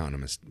something that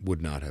economists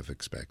would not have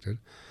expected.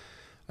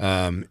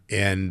 And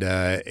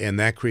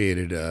that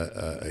created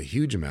a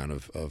huge amount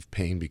of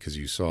pain, because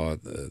you saw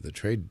the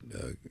trade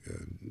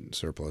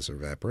surplus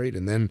evaporate,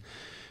 and then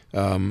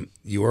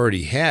you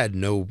already had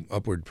no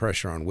upward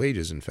pressure on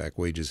wages. In fact,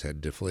 wages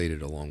had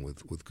deflated along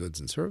with goods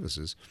and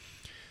services.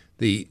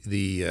 The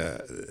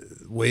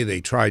way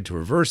they tried to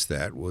reverse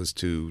that was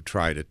to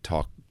try to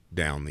talk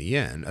down the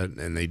yen,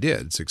 and they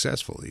did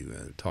successfully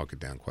talk it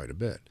down quite a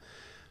bit.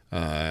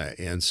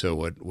 And so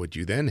what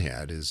you then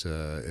had is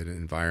an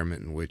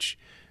environment in which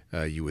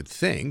you would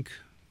think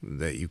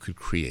that you could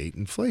create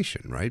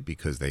inflation, right?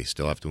 Because they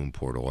still have to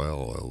import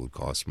oil. Oil would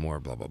cost more,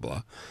 blah, blah,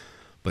 blah.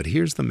 But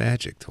here's the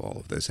magic to all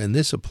of this. And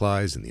this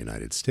applies in the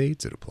United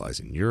States. It applies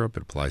in Europe.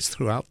 It applies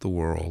throughout the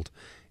world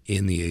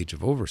in the age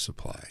of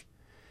oversupply.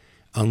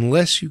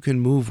 Unless you can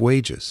move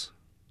wages,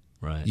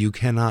 you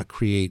cannot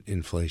create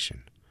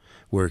inflation.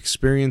 We're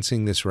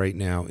experiencing this right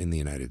now in the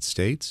United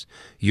States.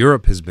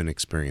 Europe has been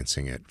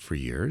experiencing it for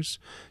years.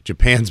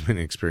 Japan's been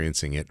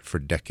experiencing it for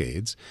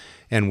decades.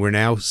 And we're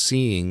now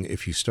seeing,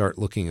 if you start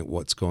looking at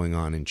what's going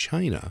on in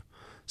China,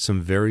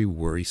 some very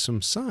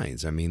worrisome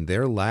signs. I mean,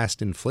 their last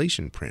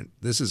inflation print,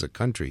 this is a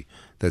country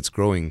that's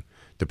growing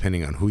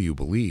depending on who you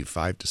believe,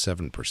 5 to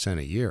 7%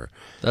 a year.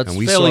 That's and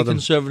we fairly saw them,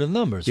 conservative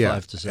numbers, yeah,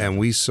 5 to 7. And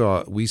we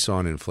saw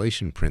an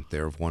inflation print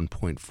there of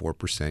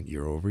 1.4%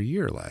 year over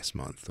year last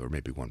month, or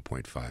maybe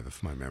 1.5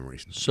 if my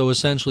memory's. So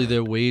essentially,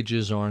 their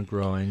wages aren't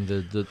growing.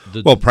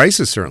 Well,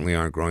 prices certainly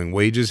aren't growing.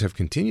 Wages have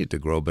continued to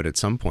grow, but at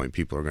some point,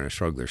 people are going to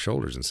shrug their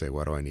shoulders and say,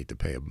 "Why do I need to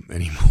pay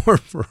any more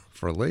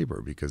for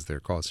labor?" Because their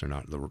costs are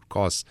not, the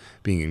costs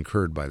being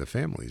incurred by the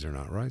families are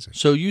not rising.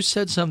 So you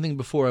said something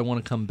before I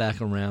want to come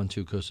back around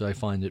to, because I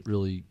find it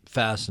really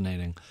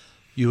fascinating.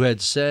 You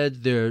had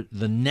said the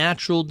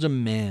natural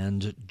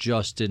demand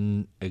just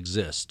didn't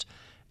exist.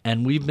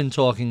 And we've been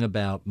talking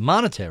about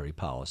monetary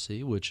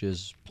policy, which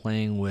is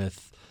playing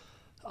with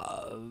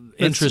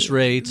interest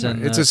rates. Right.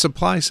 And it's a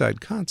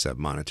supply-side concept,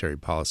 monetary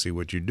policy.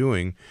 What you're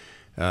doing,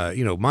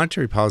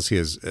 monetary policy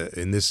is,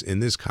 in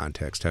this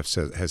context,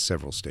 has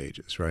several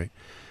stages, right?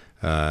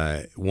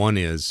 One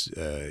is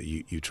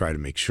you try to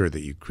make sure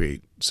that you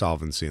create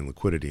solvency and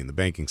liquidity in the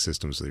banking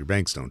system so that your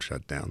banks don't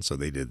shut down. So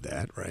they did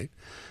that, right,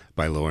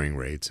 by lowering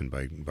rates and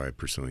by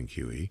pursuing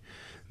QE.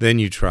 Then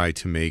you try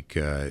to make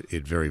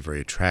it very,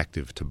 very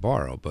attractive to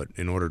borrow. But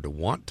in order to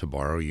want to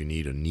borrow, you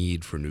need a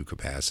need for new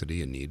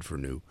capacity, a need for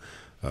new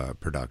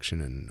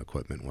production and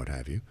equipment, what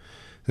have you.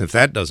 And if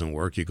that doesn't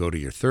work, you go to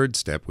your third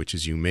step, which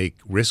is you make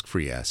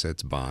risk-free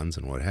assets, bonds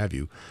and what have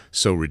you,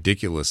 so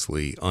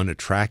ridiculously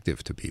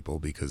unattractive to people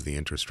because the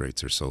interest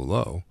rates are so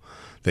low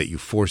that you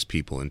force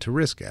people into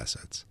risk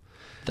assets.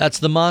 that's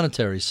the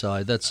monetary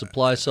side. That's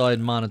supply-side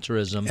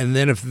monetarism. And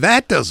then if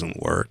that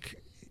doesn't work,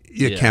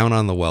 you count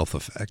on the wealth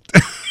effect.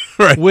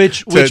 Right.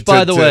 Which,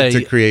 by the way,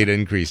 to create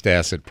increased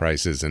asset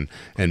prices and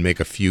make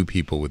a few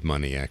people with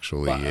money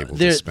actually able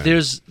to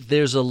spend.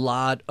 There's a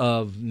lot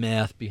of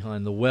math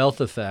behind the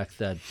wealth effect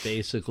that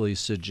basically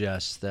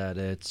suggests that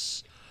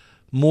it's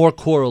more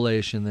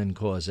correlation than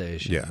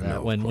causation. Yeah,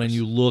 that when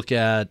you look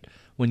at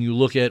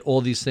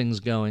all these things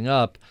going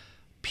up,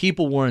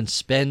 people weren't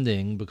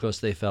spending because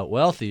they felt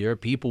wealthier.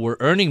 People were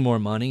earning more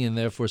money and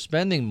therefore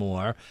spending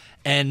more.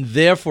 And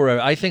therefore,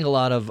 I think a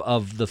lot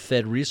of the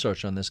Fed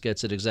research on this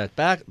gets it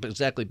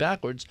exactly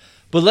backwards.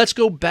 But let's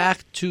go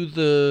back to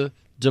the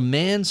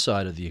demand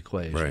side of the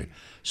equation. Right.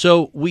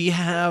 So we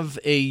have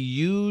a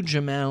huge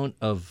amount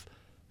of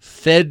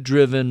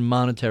Fed-driven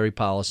monetary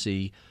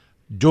policy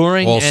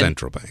during all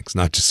central banks,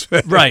 not just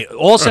Fed. Right,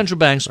 all central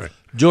banks Right.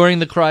 during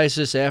the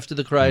crisis, after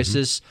the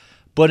crisis. Mm-hmm.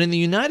 But in the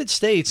United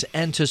States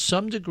and to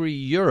some degree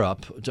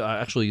Europe,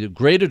 actually a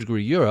greater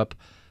degree Europe,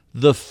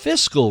 the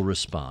fiscal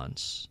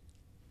response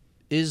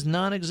is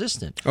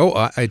non-existent.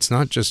 It's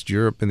not just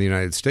Europe and the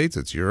United States.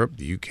 It's Europe,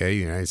 the UK, the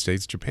United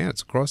States, Japan.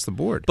 It's across the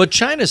board. But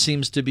China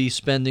seems to be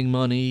spending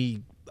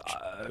money,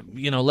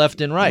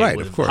 left and right,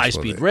 with of course.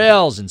 high-speed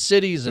rails and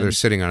cities. They're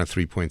sitting on a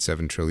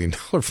 $3.7 trillion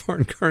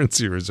foreign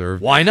currency reserve.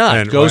 Why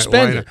not? Go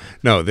spend it.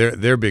 No,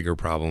 their bigger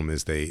problem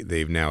is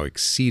they've now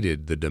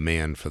exceeded the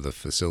demand for the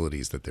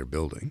facilities that they're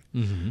building.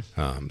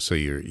 Mm-hmm. So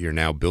you're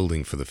now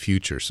building for the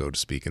future, so to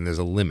speak, and there's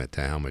a limit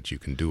to how much you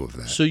can do of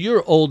that. So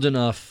you're old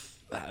enough,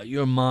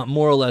 you're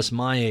more or less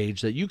my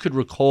age, that you could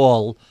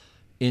recall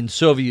in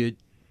Soviet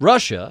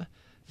Russia,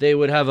 they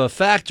would have a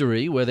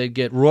factory where they'd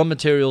get raw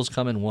materials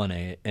come in one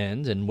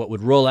end and what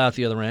would roll out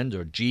the other end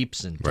are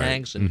jeeps and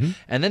tanks. And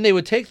then they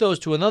would take those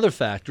to another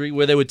factory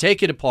where they would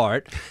take it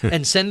apart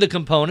and send the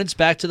components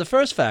back to the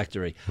first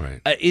factory.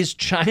 Right. Is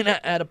China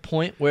at a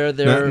point where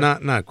they're...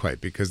 Not quite,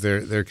 because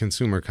their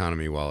consumer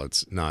economy, while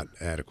it's not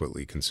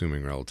adequately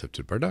consuming relative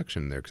to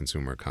production, their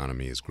consumer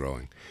economy is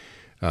growing.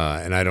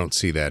 And I don't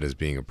see that as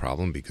being a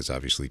problem because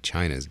obviously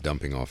China is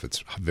dumping off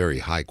its very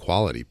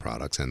high-quality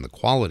products, and the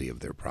quality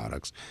of their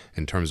products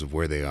in terms of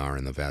where they are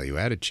in the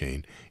value-added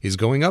chain is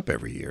going up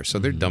every year. So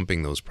they're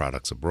dumping those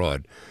products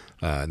abroad,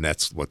 and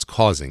that's what's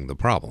causing the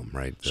problem,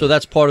 right? So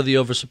that's part of the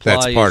oversupply.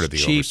 That's part of the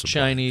cheap oversupply.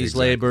 Chinese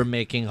labor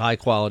making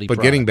high-quality products.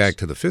 But getting back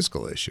to the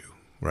fiscal issue,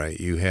 right,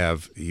 you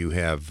have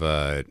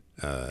these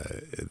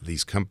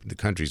the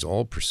countries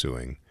all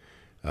pursuing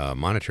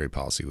monetary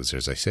policy, which,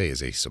 as I say,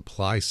 is a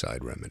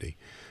supply-side remedy,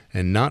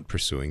 and not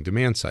pursuing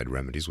demand-side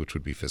remedies, which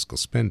would be fiscal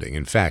spending.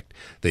 In fact,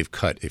 they've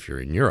cut, if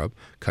you're in Europe,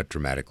 cut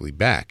dramatically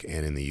back,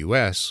 and in the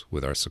U.S.,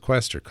 with our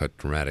sequester, cut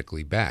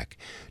dramatically back.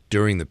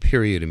 During the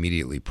period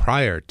immediately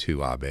prior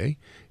to Abe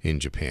in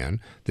Japan,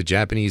 the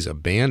Japanese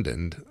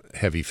abandoned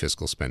heavy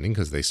fiscal spending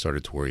because they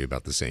started to worry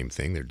about the same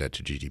thing, their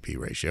debt-to-GDP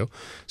ratio,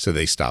 so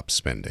they stopped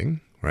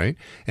spending, right?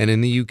 And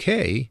in the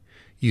U.K.,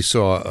 you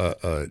saw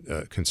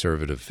a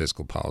conservative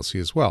fiscal policy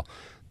as well.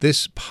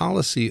 This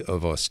policy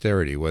of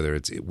austerity, whether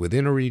it's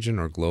within a region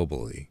or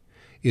globally,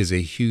 is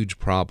a huge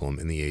problem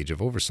in the age of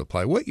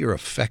oversupply. What you're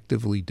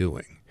effectively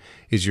doing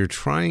is you're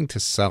trying to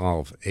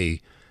solve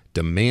a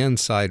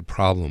demand-side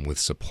problem with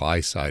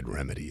supply-side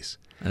remedies.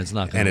 And it's not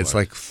going to work. And it's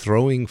like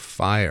throwing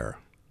throwing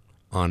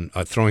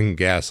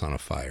gas on a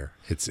fire.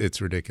 It's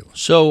ridiculous.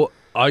 So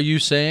are you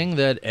saying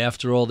that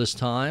after all this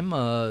time,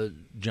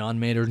 John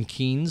Maynard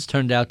Keynes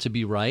turned out to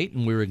be right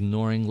and we're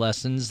ignoring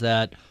lessons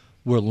that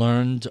were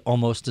learned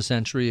almost a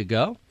century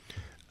ago?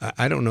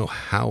 I don't know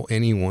how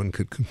anyone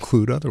could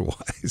conclude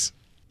otherwise.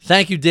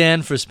 Thank you,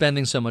 Dan, for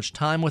spending so much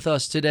time with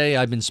us today.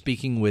 I've been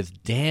speaking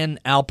with Dan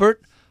Alpert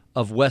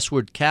of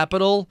Westwood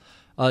Capital.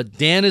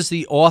 Dan is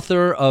the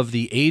author of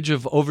The Age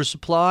of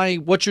Oversupply.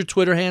 What's your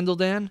Twitter handle,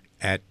 Dan?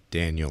 At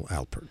Daniel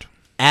Alpert.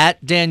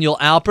 At Daniel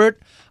Alpert.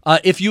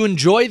 If you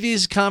enjoy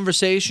these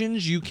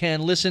conversations, you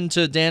can listen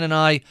to Dan and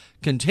I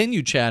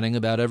continue chatting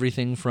about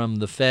everything from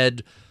the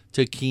Fed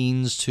to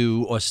Keynes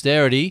to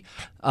austerity.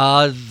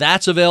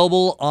 That's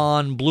available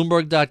on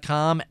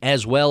Bloomberg.com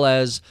as well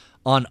as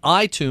on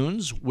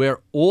iTunes, where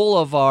all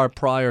of our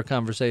prior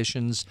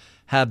conversations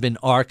have been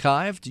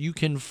archived. You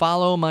can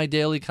follow my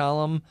daily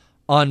column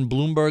on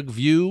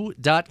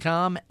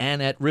BloombergView.com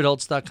and at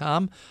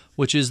Ritholtz.com,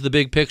 which is the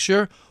big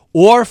picture,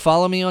 or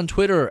follow me on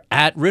Twitter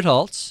at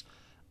Ritholtz.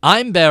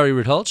 I'm Barry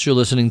Ritholtz. You're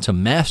listening to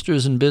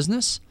Masters in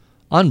Business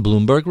on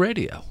Bloomberg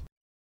Radio.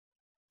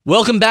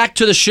 Welcome back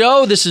to the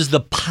show. This is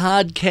the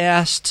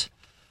podcast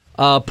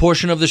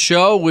portion of the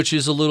show, which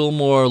is a little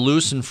more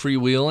loose and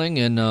freewheeling,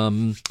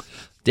 and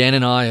Dan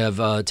and I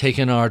have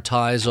taken our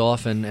ties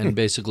off and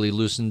basically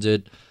loosened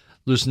it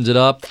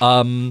up.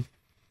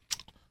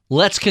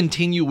 Let's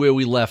continue where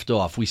we left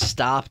off. We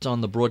stopped on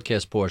the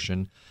broadcast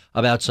portion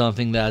about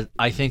something that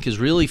I think is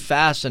really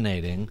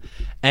fascinating,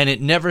 and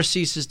it never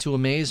ceases to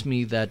amaze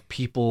me that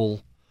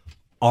people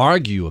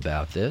argue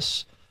about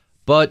this.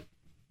 But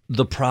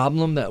the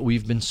problem that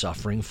we've been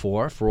suffering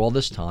for all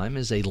this time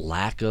is a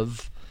lack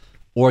of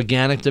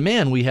organic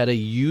demand. We had a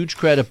huge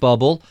credit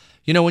bubble.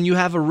 You know, when you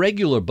have a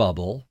regular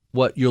bubble,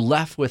 what you're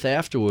left with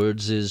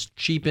afterwards is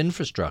cheap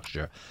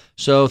infrastructure.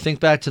 So think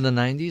back to the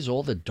 90s,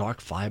 all the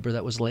dark fiber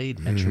that was laid,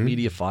 Metro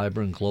Media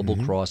Fiber and Global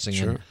Crossing.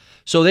 Sure. And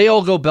so they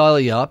all go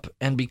belly up,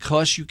 and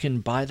because you can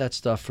buy that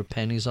stuff for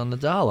pennies on the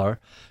dollar,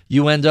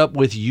 you end up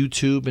with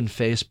YouTube and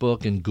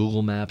Facebook and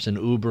Google Maps and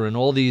Uber and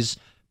all these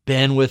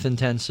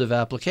bandwidth-intensive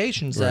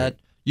applications that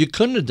you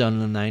couldn't have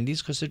done in the 90s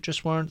because there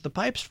just weren't the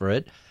pipes for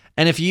it.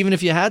 And even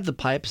if you had the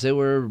pipes, they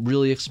were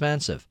really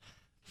expensive.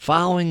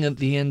 Following at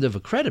the end of a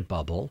credit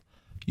bubble,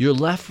 you're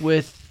left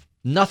with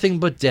nothing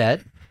but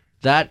debt.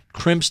 That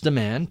crimps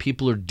demand.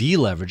 People are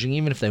deleveraging.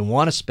 Even if they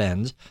want to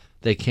spend,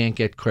 they can't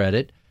get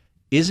credit.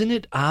 Isn't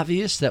it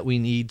obvious that we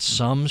need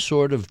some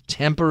sort of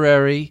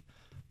temporary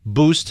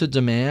boost to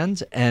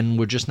demand, and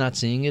we're just not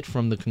seeing it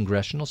from the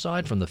congressional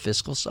side, from the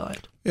fiscal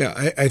side?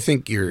 Yeah, I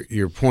think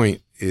your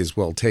point is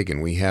well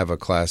taken. We have a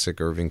classic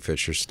Irving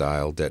Fisher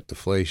style debt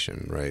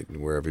deflation, right,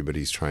 where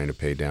everybody's trying to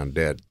pay down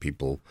debt.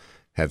 People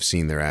have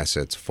seen their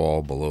assets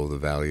fall below the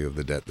value of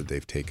the debt that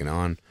they've taken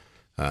on.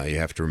 You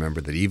have to remember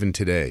that even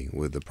today,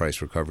 with the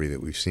price recovery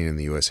that we've seen in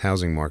the U.S.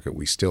 housing market,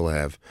 we still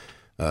have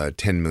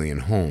 10 million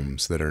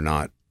homes that are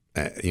not,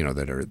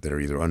 that are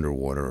either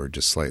underwater or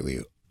just slightly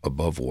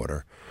above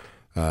water.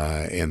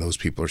 And those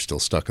people are still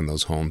stuck in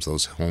those homes.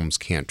 Those homes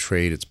can't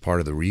trade. It's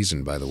part of the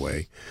reason, by the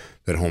way,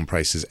 that home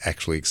prices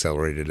actually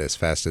accelerated as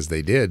fast as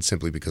they did,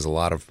 simply because a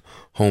lot of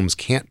homes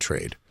can't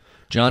trade.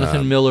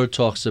 Jonathan Miller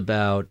talks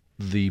about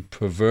the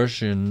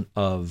perversion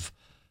of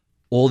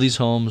all these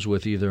homes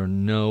with either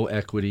no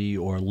equity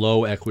or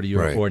low equity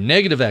or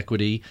negative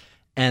equity,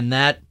 and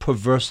that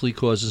perversely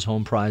causes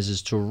home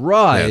prices to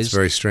rise. Yeah, it's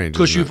very strange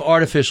because you've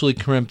artificially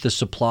crimped the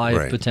supply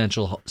of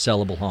potential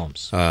sellable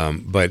homes.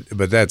 But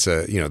that's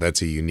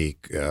a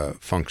unique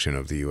function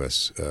of the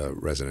U.S.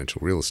 Residential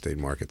real estate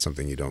market,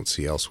 something you don't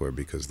see elsewhere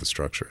because the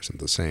structure isn't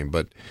the same.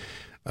 But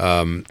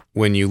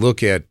when you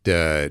look at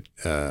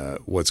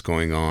what's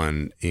going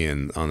on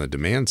the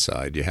demand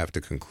side, you have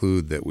to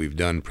conclude that we've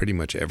done pretty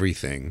much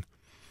everything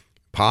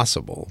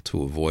possible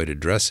to avoid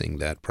addressing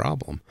that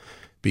problem.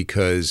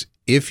 Because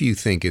if you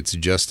think it's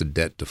just a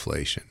debt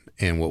deflation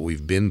and what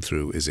we've been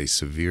through is a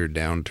severe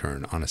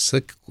downturn on a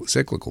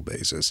cyclical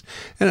basis,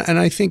 and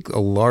I think a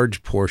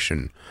large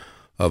portion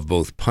of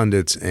both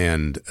pundits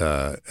and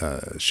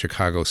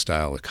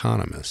Chicago-style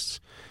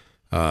economists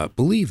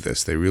believe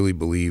this. They really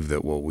believe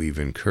that what we've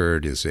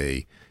incurred is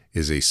a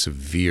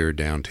severe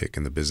downtick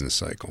in the business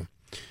cycle.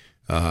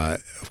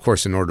 Of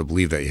course, in order to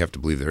believe that, you have to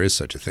believe there is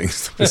such a thing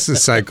as the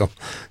business cycle.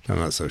 I'm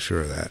not so sure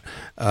of that.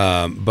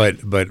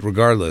 But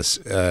regardless,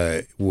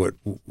 what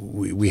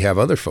we have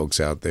other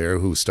folks out there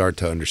who start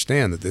to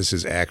understand that this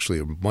is actually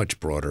a much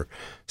broader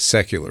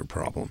secular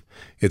problem.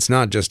 It's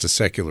not just a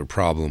secular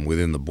problem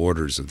within the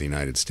borders of the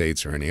United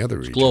States or any other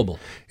region. It's global.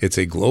 It's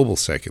a global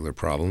secular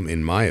problem,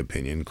 in my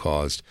opinion,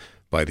 caused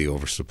by the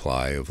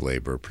oversupply of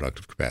labor,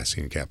 productive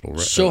capacity, and capital.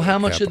 So how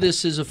much of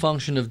this is a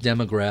function of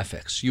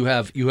demographics? You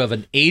have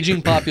an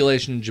aging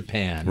population in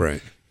Japan,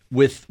 right,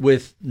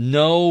 with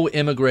no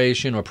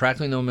immigration or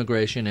practically no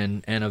immigration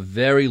and a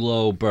very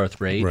low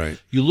birth rate. Right.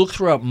 You look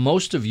throughout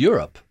most of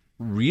Europe,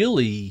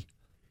 really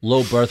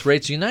low birth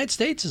rates. The United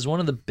States is one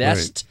of the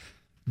best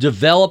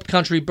developed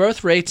country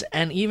birth rates,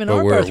 and even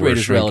our birth rate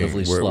is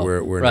relatively slow.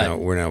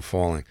 We're now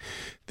falling.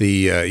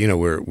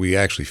 We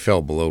actually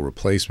fell below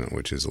replacement,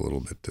 which is a little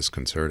bit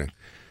disconcerting.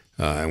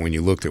 And when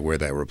you looked at where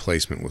that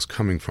replacement was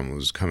coming from, it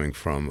was coming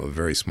from a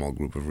very small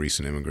group of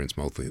recent immigrants,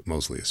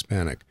 mostly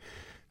Hispanic.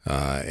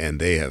 And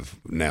they have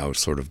now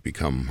sort of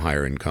become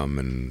higher income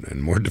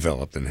and more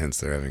developed, and hence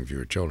they're having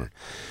fewer children.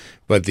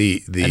 But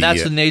and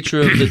that's the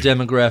nature of the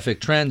demographic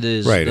trend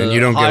is right, and you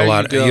don't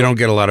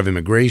get a lot of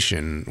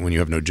immigration when you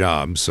have no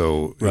job,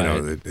 so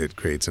it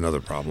creates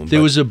another problem.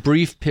 There was a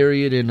brief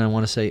period in, I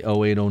want to say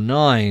 08,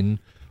 09,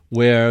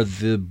 where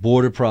the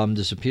border problem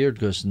disappeared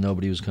because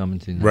nobody was coming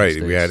to the United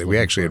States. Right, we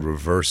actually had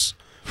reverse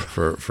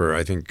for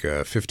I think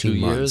 15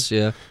 months. 2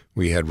 years, yeah.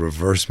 We had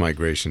reverse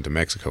migration to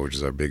Mexico, which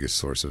is our biggest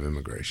source of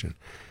immigration.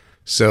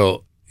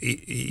 So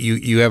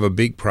you have a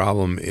big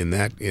problem in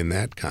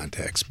that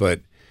context, but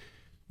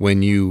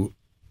when you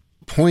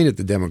point at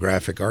the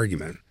demographic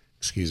argument,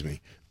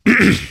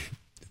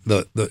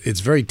 it's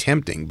very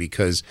tempting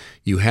because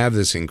you have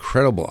this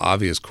incredible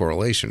obvious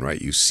correlation,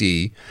 right? You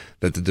see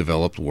that the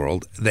developed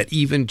world, that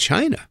even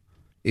China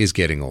is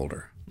getting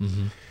older.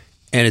 Mm-hmm.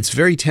 And it's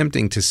very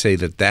tempting to say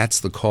that that's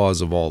the cause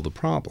of all the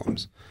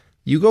problems.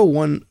 You go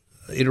one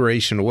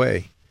iteration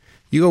away,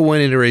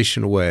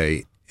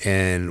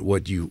 and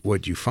what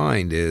you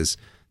find is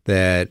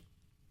that,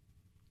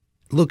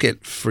 look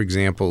at, for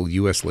example,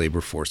 U.S.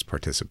 labor force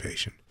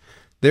participation.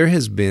 There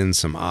has been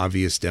some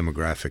obvious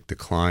demographic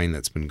decline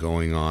that's been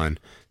going on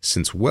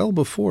since well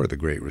before the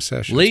Great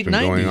Recession. Late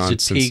 90s,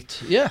 it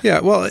peaked. Yeah.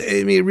 Yeah. Well,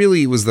 I mean, it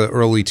really was the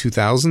early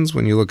 2000s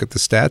when you look at the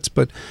stats,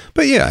 but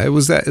yeah, it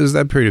was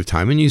that period of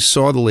time, and you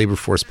saw the labor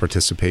force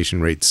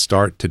participation rate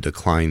start to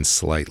decline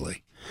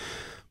slightly.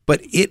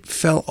 But it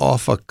fell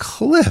off a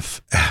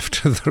cliff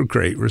after the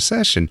Great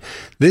Recession.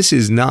 This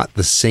is not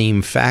the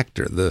same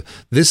factor.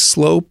 This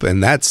slope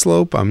and that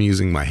slope, I'm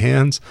using my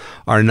hands,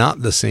 are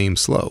not the same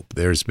slope.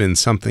 There's been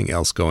something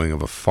else going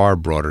of a far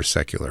broader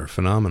secular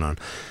phenomenon.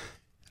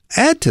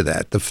 Add to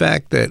that the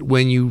fact that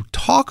when you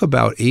talk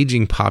about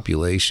aging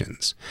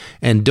populations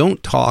and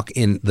don't talk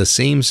in the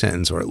same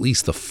sentence, or at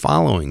least the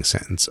following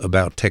sentence,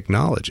 about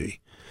technology,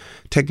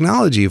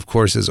 of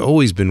course, has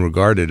always been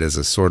regarded as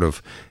a sort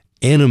of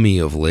enemy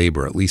of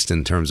labor, at least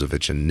in terms of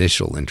its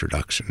initial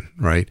introduction,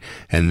 right?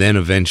 And then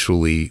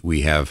eventually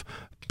we have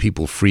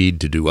people freed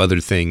to do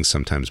other things,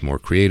 sometimes more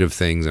creative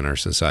things, and our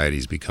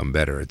societies become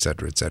better, et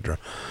cetera, et cetera.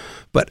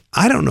 But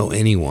I don't know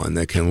anyone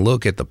that can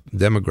look at the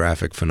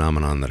demographic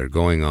phenomenon that are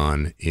going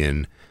on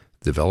in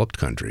developed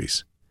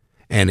countries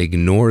and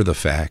ignore the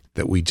fact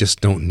that we just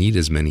don't need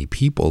as many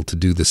people to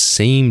do the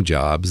same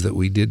jobs that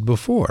we did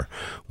before.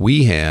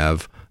 We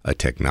have a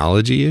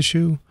technology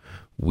issue.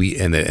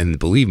 And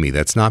believe me,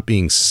 that's not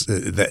being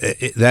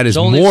that is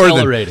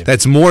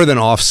more than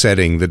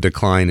offsetting the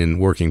decline in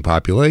working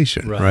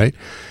population, right?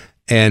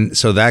 And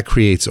so that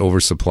creates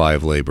oversupply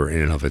of labor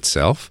in and of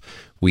itself.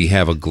 We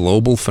have a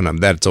global phenomenon.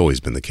 That's always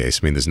been the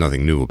case. I mean, there's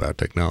nothing new about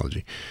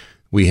technology.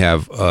 We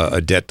have a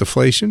debt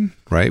deflation,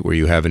 right, where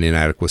you have an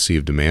inadequacy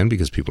of demand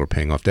because people are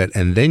paying off debt.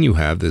 And then you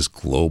have this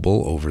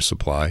global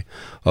oversupply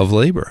of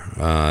labor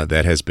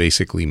that has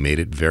basically made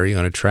it very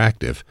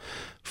unattractive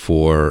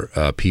for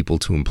people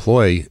to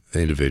employ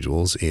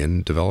individuals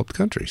in developed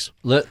countries.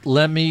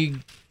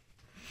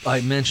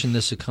 I mentioned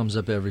this, it comes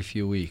up every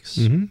few weeks.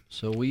 Mm-hmm.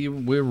 So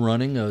we're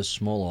running a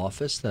small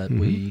office that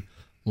we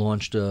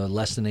launched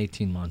less than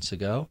 18 months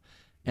ago,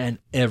 and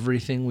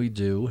everything we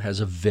do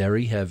has a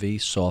very heavy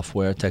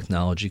software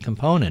technology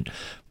component,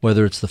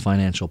 whether it's the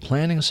financial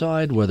planning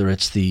side, whether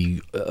it's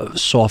the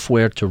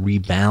software to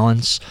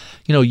rebalance.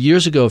 You know,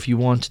 years ago, if you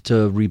wanted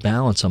to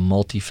rebalance a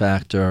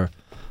multi-factor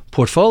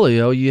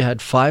portfolio, you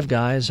had 5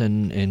 guys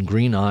in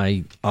green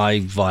eye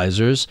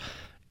visors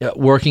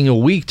working a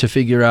week to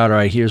figure out, all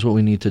right, here's what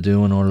we need to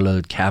do in order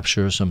to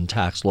capture some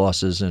tax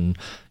losses, and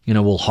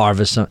we'll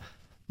harvest some.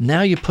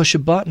 Now you push a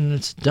button and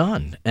it's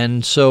done.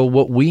 And so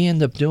what we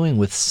end up doing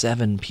with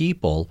 7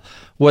 people,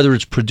 whether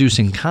it's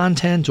producing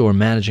content or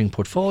managing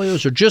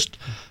portfolios or just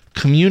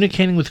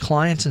communicating with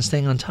clients and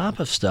staying on top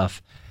of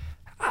stuff,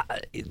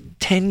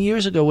 10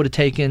 years ago would have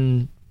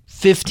taken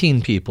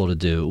 15 people to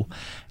do.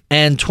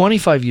 And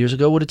 25 years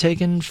ago would have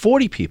taken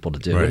 40 people to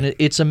do. Right. And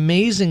it's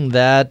amazing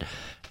that,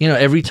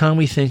 every time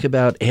we think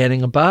about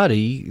adding a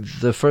body,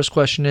 the first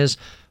question is,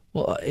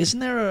 well, isn't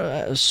there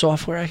a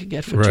software I could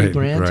get for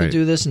 $2,000 to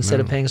do this instead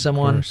of paying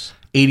someone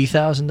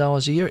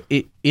 $80,000 a year?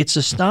 It's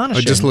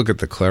astonishing. Just look at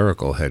the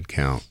clerical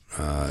headcount.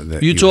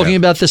 You're talking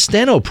about the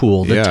steno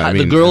pool,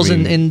 the girls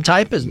in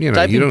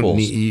typing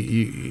pools.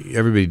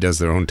 Everybody does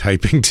their own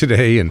typing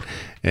today, and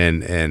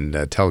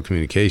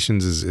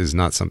telecommunications is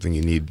not something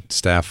you need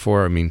staff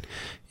for. I mean,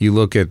 you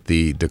look at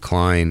the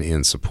decline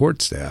in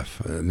support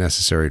staff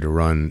necessary to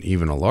run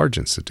even a large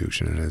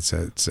institution, and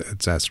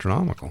it's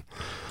astronomical.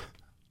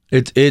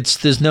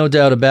 There's no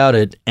doubt about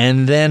it.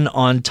 And then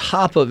on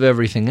top of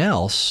everything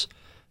else,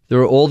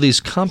 there are all these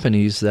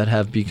companies that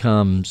have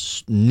become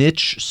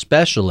niche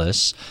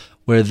specialists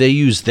where they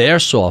use their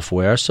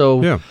software.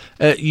 So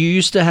you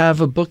used to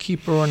have a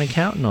bookkeeper or an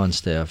accountant on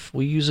staff.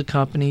 We use a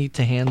company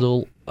to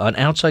handle an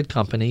outside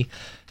company.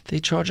 They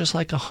charge us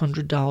like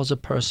 $100 a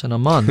person a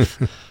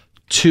month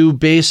to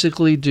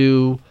basically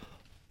do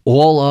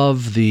all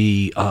of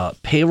the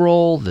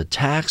payroll, the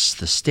tax,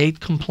 the state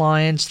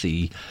compliance,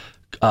 the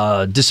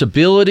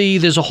disability.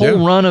 There's a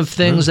whole run of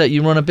things that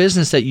you run a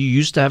business that you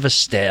used to have a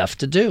staff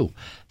to do.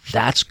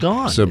 that's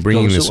gone. So It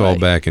bringing goes this away. all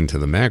back into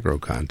the macro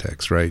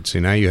context, right? So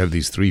now you have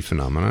these three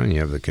phenomena. You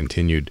have the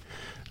continued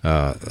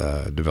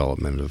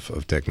development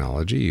of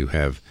technology. You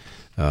have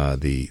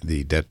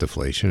the debt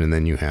deflation, and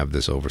then you have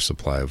this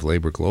oversupply of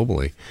labor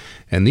globally,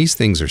 and these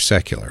things are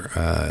secular.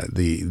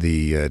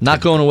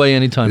 Not going away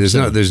anytime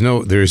soon.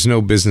 There is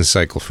no business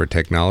cycle for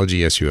technology.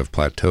 Yes, you have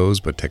plateaus,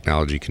 but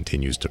technology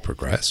continues to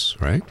progress,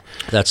 right?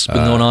 That's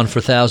been going on for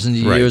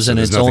thousands of right, years, so and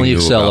there's it's nothing only new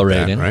about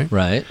accelerating. that,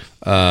 right?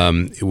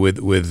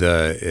 With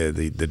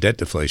the debt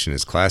deflation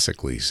is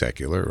classically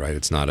secular, right?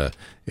 It's not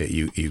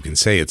you can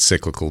say it's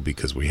cyclical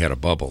because we had a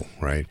bubble,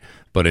 right?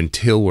 But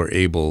until we're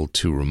able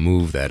to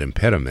remove that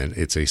impediment,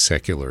 it's a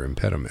secular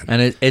impediment.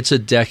 And it's a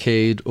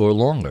decade or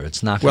longer.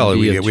 It's not going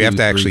to be we have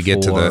to actually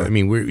get to the. I 4.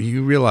 mean,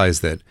 you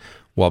realize that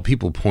while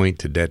people point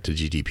to debt to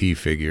GDP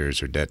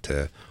figures or debt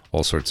to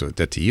all sorts of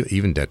debt to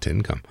even debt to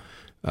income,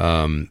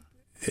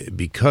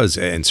 because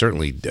and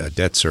certainly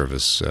debt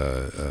service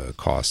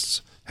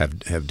costs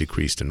have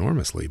decreased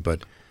enormously,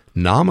 but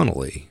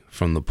nominally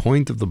from the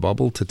point of the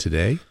bubble to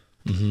today,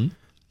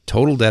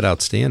 total debt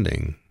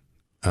outstanding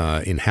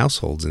in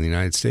households in the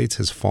United States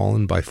has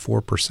fallen by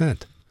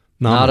 4%.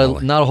 Not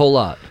a whole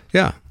lot.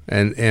 Yeah,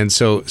 and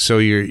so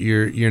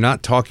you're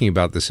not talking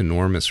about this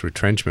enormous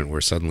retrenchment where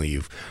suddenly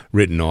you've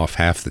written off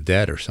half the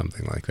debt or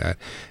something like that.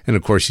 And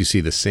of course, you see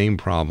the same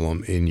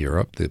problem in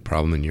Europe. The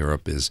problem in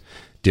Europe is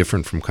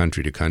different from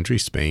country to country.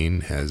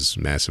 Spain has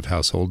massive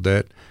household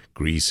debt.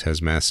 Greece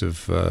has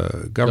massive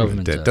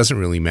government debt. It doesn't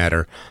really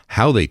matter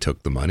how they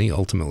took the money.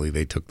 Ultimately,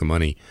 they took the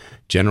money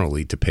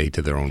generally to pay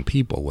to their own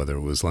people, whether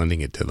it was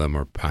lending it to them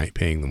or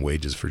paying them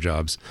wages for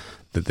jobs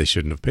that they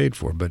shouldn't have paid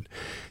for. But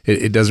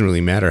it doesn't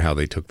really matter how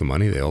they took the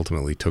money. They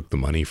ultimately took the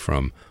money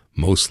from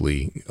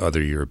mostly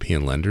other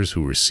European lenders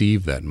who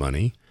received that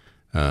money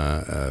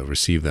through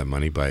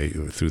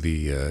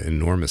the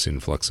enormous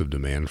influx of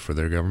demand for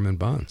their government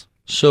bonds.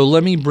 So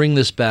let me bring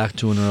this back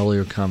to an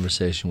earlier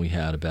conversation we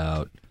had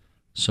about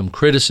some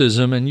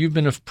criticism, and you've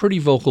been a pretty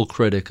vocal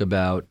critic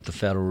about the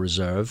Federal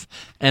Reserve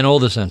and all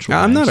the central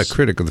banks. I'm not a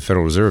critic of the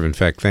Federal Reserve. In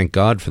fact, thank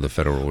God for the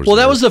Federal Reserve. Well,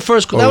 that was the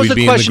first. That was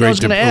the question I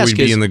was going to ask.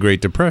 We'd be in the Great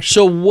Depression.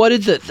 So what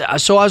did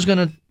So I was going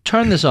to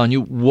turn this on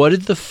you. What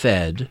did the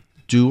Fed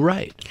do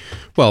right?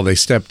 Well, they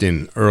stepped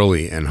in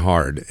early and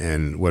hard,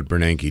 and what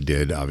Bernanke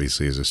did,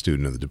 obviously, as a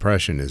student of the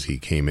Depression, is he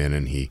came in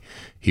and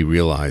he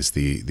realized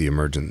the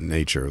emergent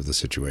nature of the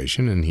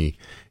situation, and he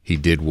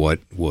did what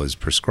was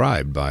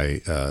prescribed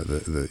by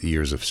the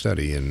years of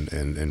study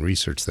and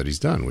research that he's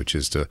done, which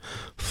is to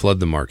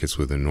flood the markets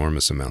with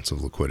enormous amounts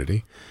of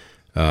liquidity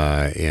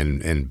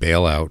and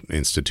bail out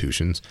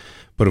institutions.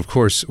 But of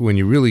course, when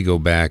you really go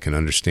back and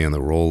understand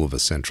the role of a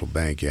central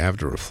bank, you have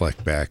to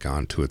reflect back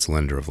onto its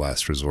lender of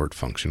last resort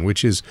function,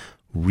 which is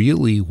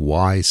really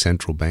why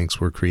central banks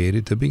were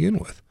created to begin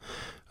with.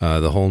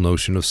 The whole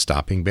notion of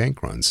stopping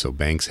bank runs, so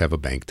banks have a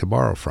bank to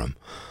borrow from.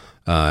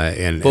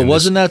 But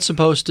wasn't that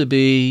supposed to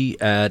be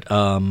at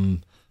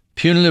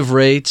punitive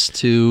rates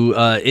to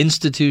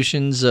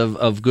institutions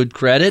of good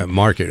credit?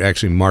 Market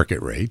rates.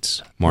 Market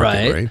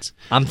rates.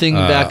 I'm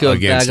thinking back of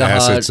against Bagahot.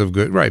 Assets of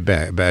good. Right,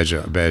 Badge.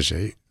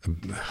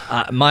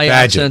 My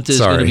accent is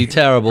going to be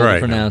terrible to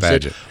pronounce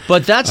it.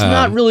 But that's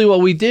not really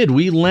what we did.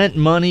 We lent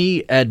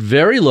money at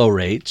very low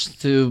rates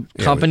to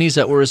companies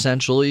that were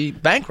essentially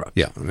bankrupt.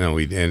 Yeah, no,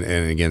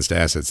 and against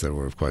assets that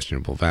were of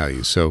questionable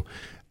value. So,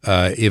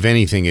 if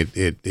anything,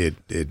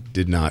 it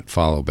did not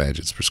follow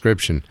Badgett's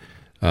prescription,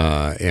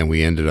 and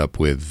we ended up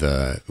with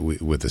a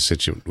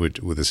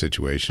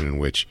situation in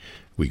which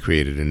we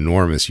created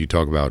enormous. You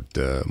talk about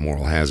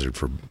moral hazard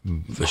for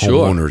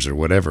homeowners or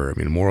whatever. I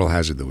mean, moral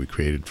hazard that we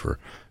created for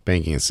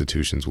banking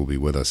institutions will be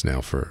with us now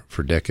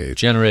for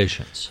decades,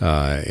 generations.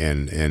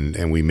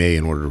 And we may,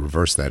 in order to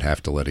reverse that,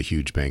 have to let a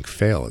huge bank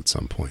fail at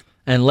some point.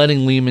 And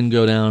letting Lehman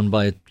go down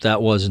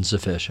that wasn't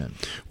sufficient.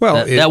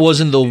 Well, that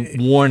wasn't the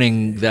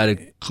warning that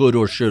it could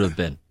or should have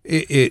been.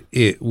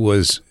 It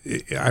was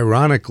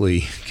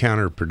ironically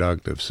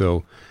counterproductive.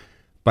 So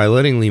by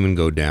letting Lehman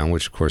go down,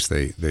 which of course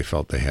they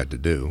felt they had to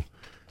do,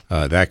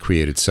 that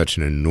created such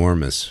an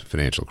enormous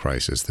financial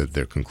crisis that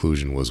their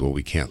conclusion was, well,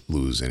 we can't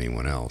lose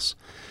anyone else.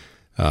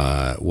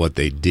 What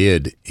they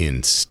did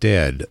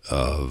instead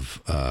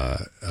of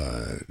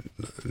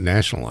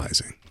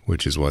nationalizing,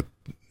 which is what,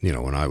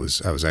 when I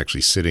was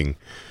actually sitting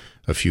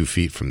a few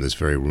feet from this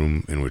very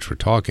room in which we're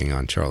talking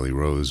on Charlie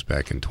Rose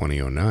back in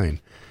 2009,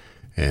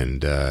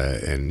 and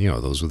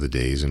those were the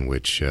days in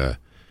which half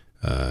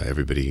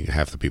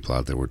the people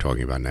out there were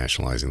talking about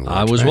nationalizing the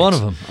large I was banks. one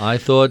of them. I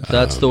thought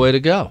that's the way to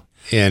go.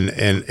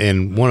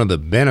 And one of the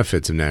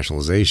benefits of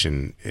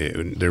nationalization,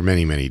 there are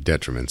many, many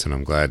detriments, and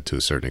I'm glad to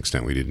a certain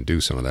extent we didn't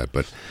do some of that,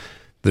 but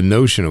the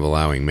notion of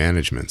allowing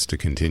managements to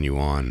continue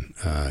on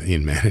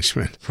in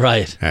management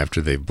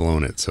after they've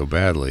blown it so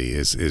badly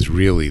is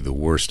really the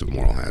worst of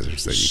moral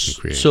hazards that you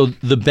can create. So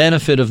the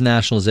benefit of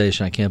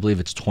nationalization, I can't believe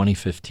it's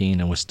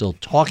 2015 and we're still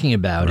talking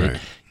about it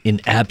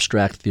in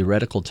abstract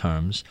theoretical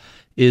terms,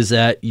 is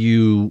that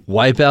you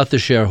wipe out the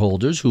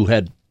shareholders who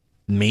had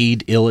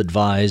made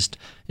ill-advised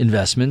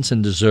investments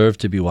and deserve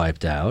to be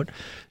wiped out.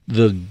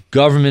 The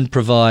government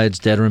provides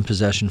debtor in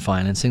possession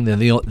financing.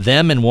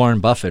 Them and Warren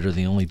Buffett are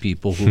the only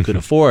people who could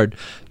afford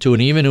to,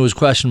 and even it was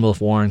questionable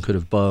if Warren could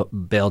have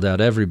bailed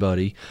out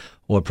everybody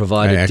or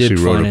provided I actually DIP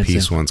wrote financing. a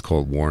piece once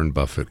called "Warren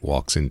Buffett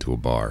Walks into a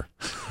Bar,"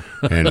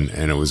 and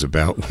it was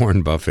about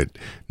Warren Buffett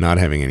not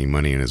having any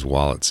money in his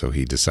wallet, so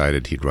he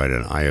decided he'd write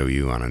an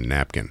IOU on a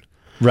napkin.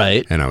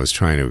 Right. And I was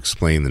trying to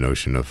explain the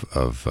notion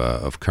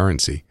of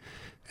currency.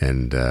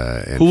 And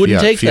who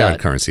wouldn't take fiat that?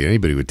 Currency.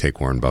 Anybody would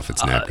take Warren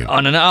Buffett's napkin.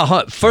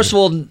 First of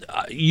all,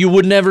 you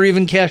would never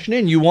even cash it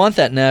in. You want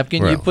that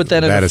napkin. Well, you put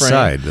that in that a frame.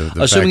 aside,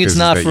 the assuming fact it's is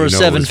not that for you know it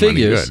 7 was money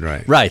figures.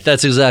 good, right.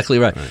 That's exactly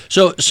right.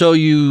 So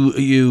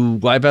you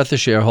wipe out the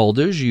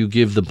shareholders. You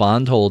give the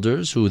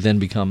bondholders, who then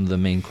become the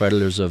main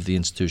creditors of the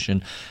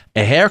institution,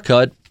 a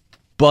haircut.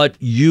 But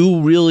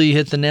you really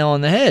hit the nail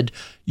on the head.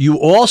 You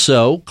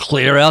also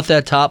clear out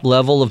that top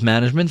level of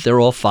management. They're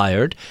all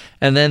fired.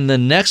 And then the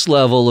next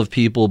level of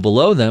people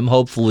below them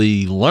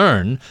hopefully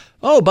learn,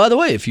 oh, by the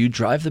way, if you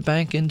drive the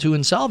bank into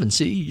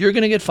insolvency, you're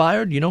going to get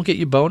fired. You don't get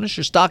your bonus.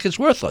 Your stock is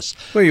worthless.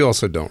 Well, you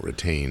also don't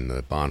retain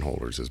the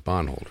bondholders as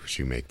bondholders.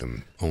 You make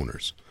them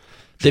owners.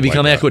 They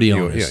become equity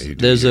owners. You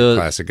do. There's a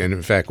classic. And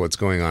in fact, what's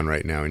going on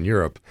right now in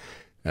Europe,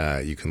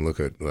 you can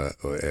look at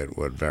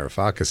what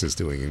Varoufakis is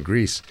doing in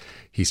Greece.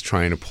 He's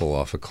trying to pull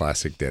off a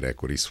classic debt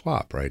equity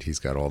swap, right? He's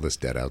got all this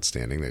debt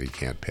outstanding that he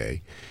can't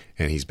pay,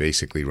 and he's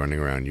basically running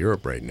around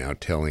Europe right now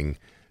telling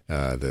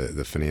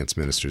the finance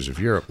ministers of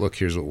Europe, look,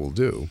 here's what we'll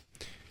do.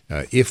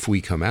 If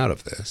we come out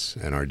of this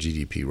and our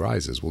GDP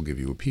rises, we'll give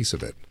you a piece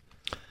of it,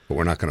 but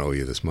we're not going to owe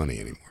you this money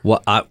anymore.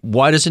 Well,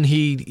 why doesn't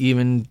he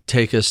even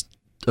take a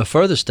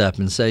further step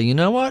and say, you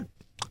know what?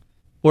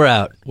 We're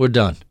out. We're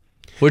done.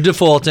 We're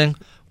defaulting.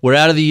 We're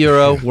out of the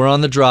euro. We're on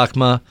the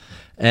drachma.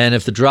 And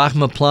if the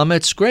drachma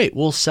plummets, great.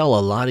 We'll sell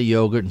a lot of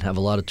yogurt and have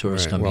a lot of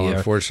tourists come here. Well,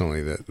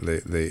 unfortunately,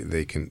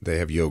 they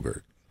have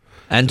yogurt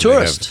and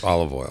tourists. They have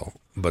olive oil,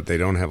 but they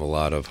don't have a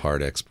lot of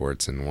hard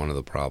exports. And one of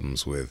the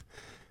problems with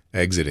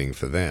exiting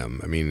for them,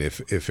 I mean,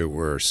 if it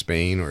were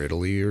Spain or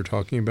Italy you're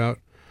talking about,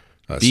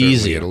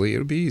 certainly Italy, it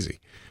would be easy.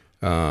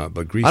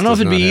 But Greece, I don't know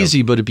if it'd be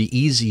easy, but it'd be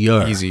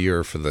easier.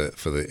 Easier for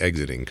the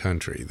exiting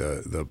country.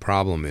 The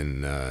problem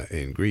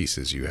in Greece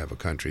is you have a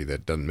country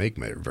that doesn't make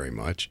very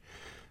much.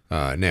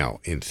 Now,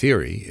 in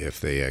theory,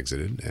 if they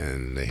exited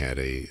and they had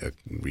a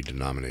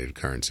redenominated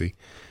currency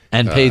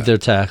and paid their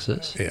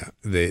taxes,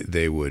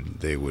 they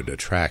would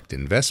attract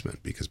investment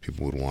because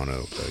people would want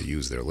to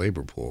use their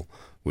labor pool,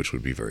 which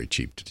would be very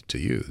cheap to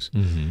use.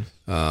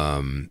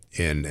 Mm-hmm.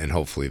 And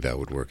hopefully that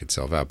would work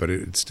itself out, but it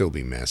would still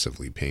be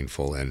massively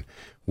painful. And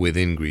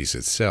within Greece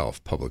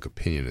itself, public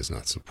opinion is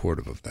not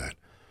supportive of that.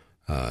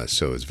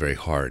 So it's very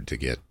hard to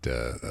get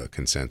a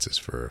consensus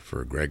for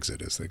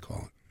Grexit, as they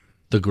call it.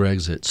 The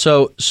Grexit.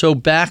 So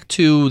back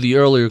to the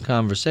earlier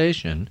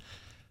conversation,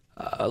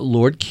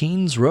 Lord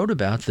Keynes wrote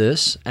about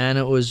this, and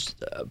it was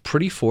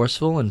pretty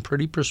forceful and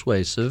pretty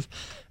persuasive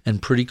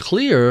and pretty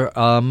clear.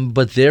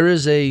 But there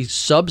is a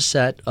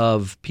subset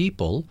of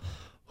people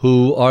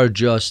who are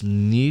just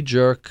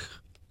knee-jerk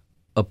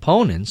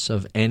opponents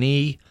of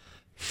any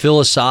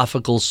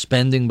philosophical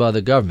spending by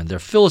the government. They're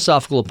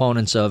philosophical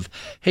opponents of,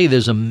 hey,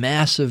 there's a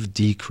massive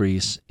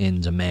decrease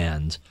in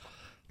demand.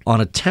 On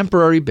a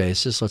temporary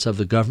basis, let's have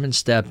the government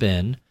step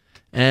in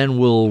and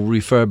we'll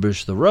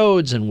refurbish the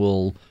roads and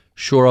we'll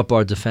shore up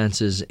our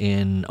defenses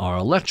in our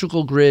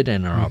electrical grid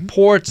and in our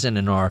ports and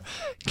in our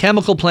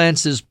chemical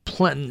plants. There's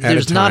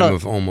a time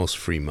of almost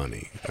free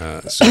money.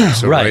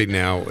 So right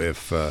now,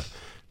 if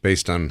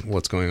based on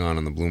what's going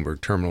on the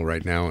Bloomberg terminal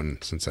right now,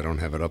 and since I don't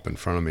have it up in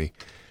front of me,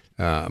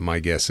 my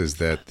guess is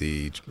that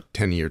the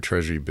 10-year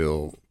Treasury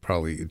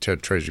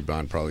Treasury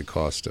bond probably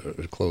closed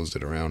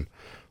at around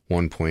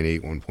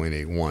 1.8,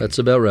 1.81. That's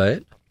about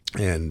right.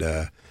 And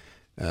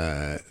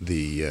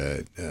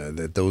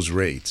those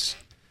rates,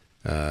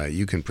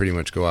 you can pretty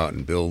much go out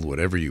and build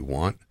whatever you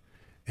want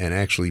and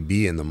actually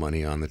be in the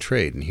money on the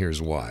trade. And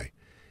here's why.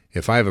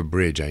 If I have a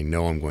bridge, I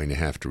know I'm going to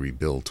have to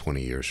rebuild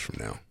 20 years from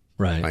now.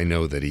 Right. I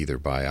know that either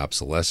by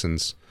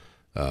obsolescence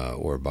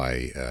or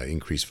by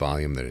increased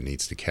volume that it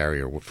needs to carry,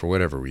 or for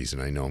whatever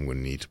reason, I know I'm going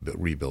to need to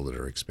rebuild it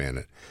or expand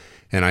it.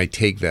 And I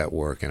take that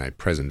work and I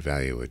present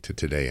value it to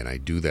today, and I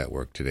do that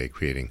work today,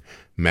 creating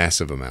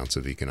massive amounts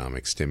of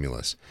economic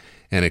stimulus.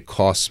 And it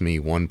costs me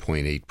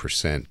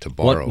 1.8% to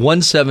borrow.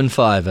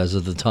 1.75 as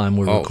of the time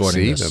we're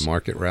recording this. The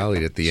market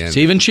rallied at the end. It's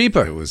even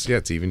cheaper.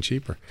 It's even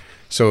cheaper.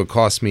 So it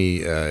costs me,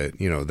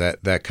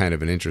 that kind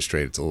of an interest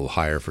rate. It's a little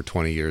higher for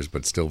 20 years,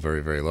 but still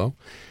very, very low.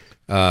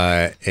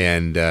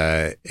 And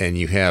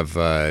you have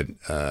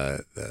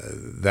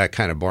that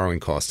kind of borrowing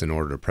cost in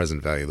order to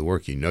present value the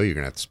work. You know you're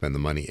going to have to spend the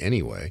money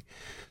anyway.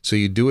 So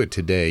you do it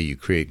today. You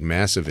create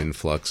massive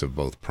influx of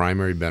both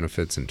primary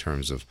benefits in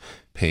terms of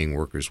paying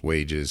workers'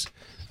 wages,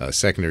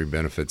 secondary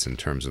benefits in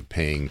terms of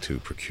paying to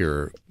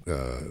procure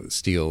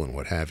steel and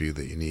what have you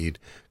that you need,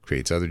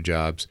 creates other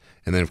jobs.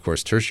 And then, of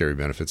course, tertiary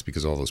benefits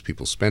because all those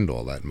people spend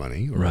all that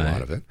money or a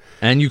lot of it.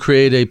 And you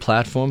create a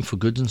platform for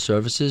goods and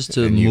services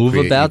to move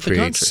about the country.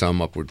 You create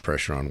some upward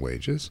pressure on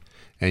wages,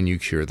 and you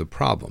cure the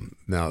problem.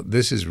 Now,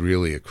 this is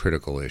really a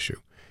critical issue.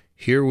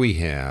 Here we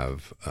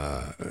have,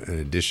 in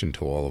addition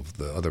to all of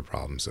the other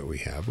problems that we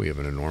have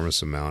an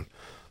enormous amount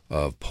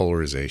of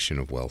polarization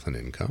of wealth and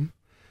income.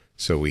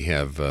 So we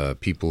have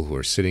people who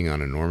are sitting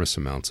on enormous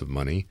amounts of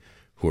money,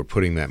 who are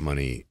putting that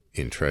money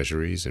in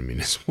treasuries and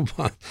municipal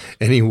bonds,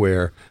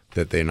 anywhere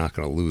that they're not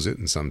going to lose it,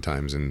 and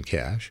sometimes in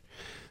cash.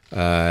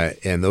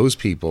 And those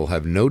people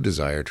have no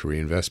desire to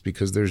reinvest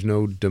because there's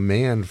no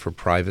demand for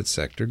private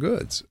sector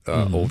goods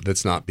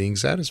that's not being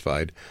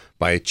satisfied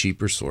by a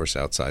cheaper source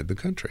outside the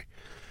country.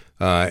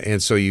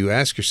 And so you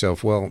ask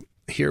yourself, well,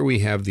 here we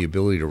have the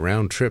ability to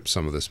round trip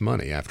some of this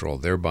money. After all,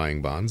 they're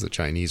buying bonds. The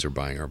Chinese are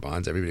buying our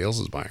bonds. Everybody else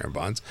is buying our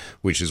bonds,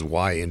 which is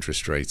why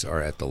interest rates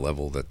are at the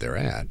level that they're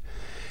at.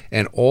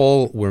 And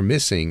all we're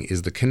missing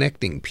is the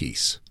connecting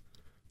piece,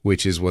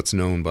 which is what's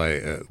known by,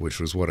 which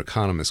was what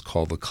economists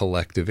call the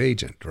collective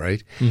agent,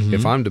 right? Mm-hmm.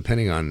 If I'm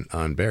depending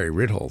on Barry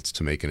Ritholtz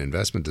to make an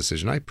investment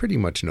decision, I pretty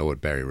much know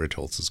what Barry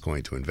Ritholtz is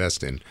going to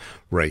invest in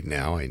right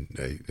now. I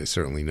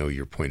certainly know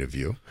your point of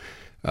view.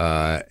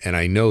 And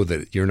I know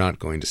that you're not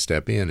going to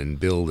step in and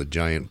build a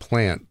giant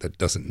plant that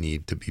doesn't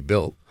need to be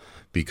built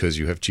because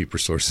you have cheaper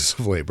sources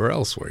of labor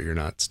elsewhere. You're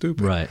not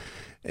stupid. Right.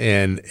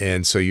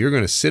 And so you're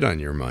going to sit on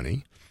your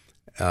money.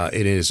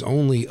 It is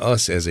only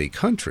us as a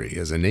country,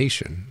 as a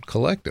nation,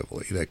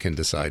 collectively, that can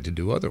decide to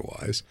do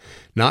otherwise.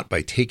 Not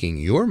by taking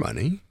your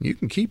money. You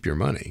can keep your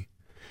money.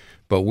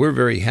 But we're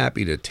very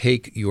happy to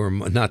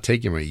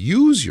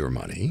use your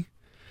money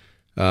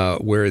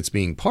where it's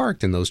being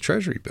parked in those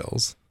treasury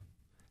bills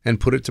and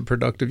put it to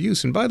productive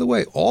use. And by the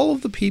way, all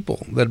of the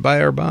people that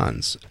buy our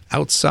bonds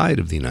outside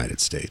of the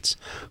United States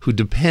who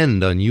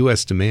depend on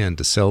U.S. demand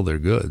to sell their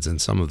goods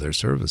and some of their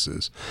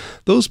services,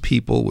 those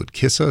people would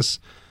kiss us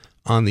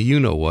on the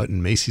you-know-what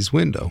in Macy's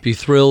window. Be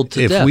thrilled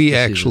to death if we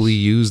actually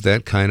use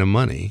that kind of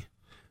money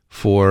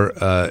for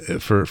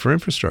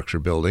infrastructure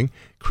building,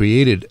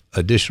 created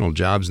additional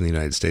jobs in the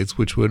United States,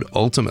 which would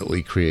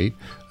ultimately create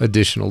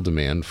additional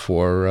demand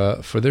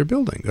for their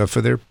building,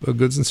 for their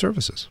goods and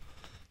services.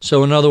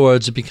 So in other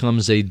words, it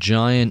becomes a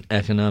giant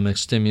economic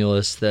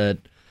stimulus that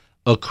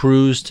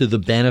accrues to the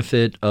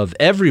benefit of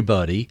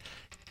everybody,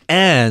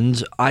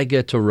 and I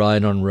get to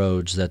ride on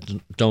roads that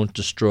don't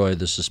destroy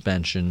the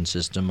suspension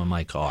system of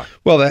my car.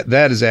 Well,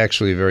 that is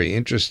actually a very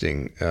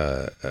interesting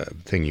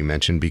thing you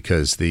mentioned,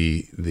 because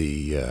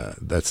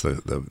that's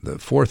the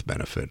fourth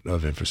benefit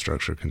of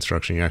infrastructure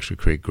construction. You actually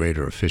create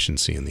greater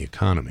efficiency in the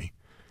economy.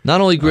 Not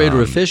only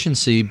greater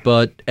efficiency,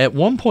 but at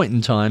one point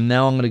in time,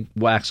 now I'm going to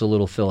wax a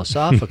little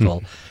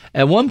philosophical,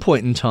 at one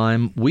point in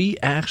time, we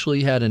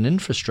actually had an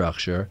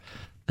infrastructure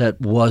that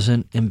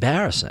wasn't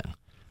embarrassing.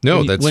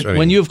 No,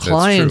 when you have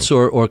clients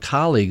or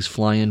colleagues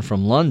fly in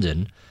from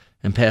London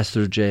and pass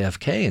through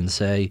JFK and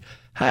say,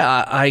 "Hey,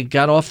 I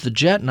got off the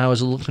jet and I was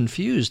a little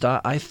confused.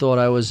 I thought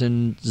I was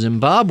in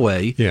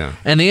Zimbabwe." Yeah.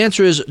 And the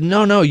answer is,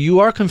 no, you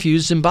are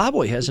confused.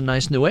 Zimbabwe has a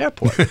nice new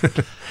airport.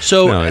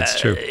 So no, it's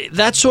true.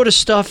 That sort of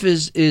stuff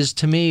is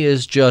to me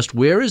is just,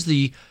 where is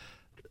the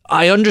 –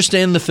 I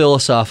understand the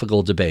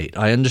philosophical debate.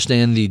 I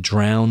understand the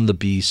drown the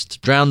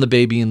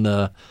baby in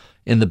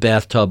the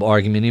bathtub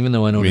argument, even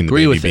though I don't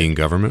agree with it. The baby being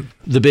government?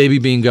 The baby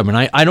being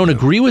government. I don't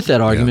agree with that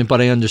argument,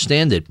 but I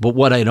understand it. But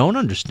what I don't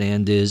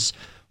understand is,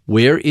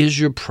 where is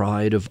your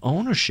pride of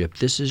ownership?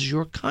 This is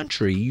your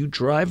country. You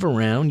drive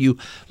around. You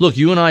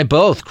and I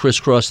both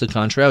crisscross the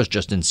country. I was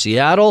just in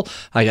Seattle.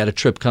 I got a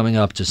trip coming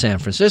up to San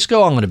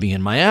Francisco. I'm going to be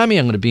in Miami.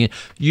 I'm going to be in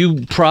 –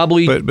 you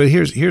probably – But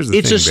here's the thing,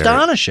 it's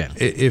astonishing.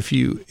 Barry. If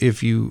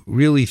you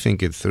really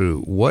think it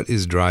through, what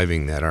is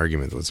driving that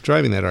argument? What's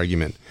driving that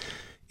argument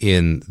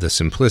in the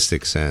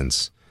simplistic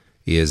sense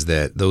is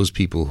that those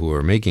people who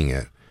are making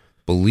it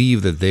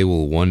believe that they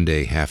will one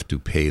day have to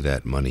pay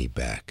that money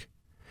back.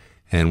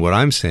 And what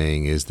I'm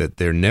saying is that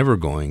they're never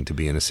going to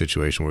be in a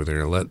situation where they're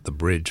going to let the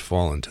bridge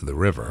fall into the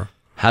river.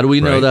 How do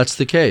we know that's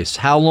the case?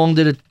 How long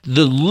did it –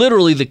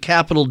 literally the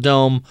Capitol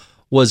Dome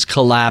was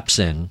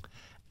collapsing,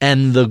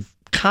 and the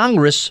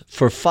Congress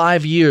for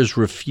 5 years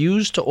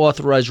refused to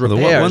authorize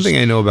repairs. One thing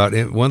I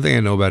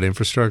know about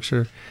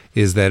infrastructure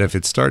is that if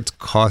it starts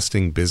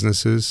costing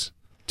businesses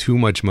too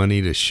much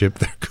money to ship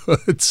their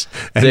goods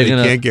and they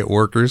can't get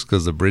workers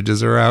because the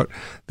bridges are out,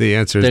 the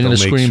answer is they'll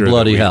make sure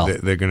bloody hell.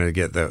 They're going to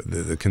get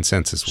the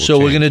consensus will So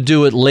change. We're going to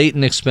do it late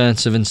and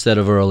expensive instead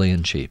of early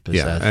and cheap.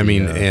 And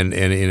in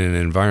an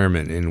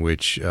environment in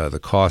which the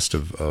cost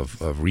of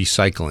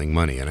recycling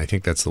money, and I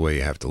think that's the way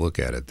you have to look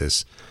at it,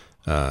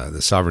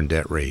 the sovereign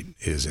debt rate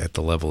is at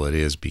the level it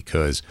is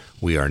because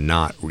we are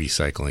not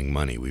recycling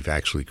money. We've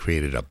actually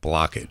created a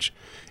blockage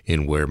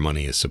in where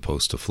money is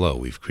supposed to flow.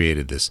 We've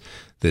created this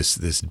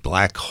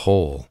black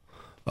hole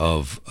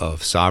of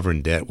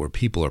sovereign debt where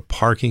people are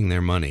parking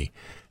their money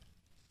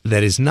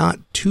that is not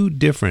too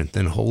different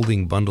than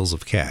holding bundles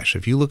of cash.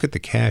 If you look at the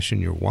cash in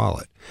your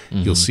wallet,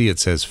 you'll see it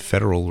says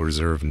Federal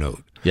Reserve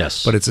note.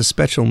 Yes. But it's a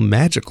special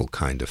magical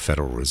kind of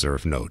Federal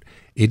Reserve note.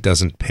 It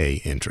doesn't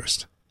pay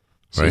interest.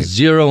 So right?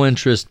 zero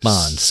interest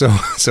bond. So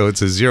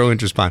it's a zero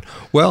interest bond.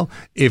 Well,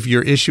 if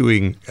you're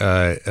issuing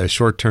a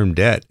short-term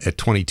debt at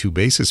 22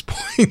 basis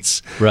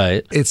points,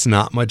 right, it's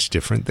not much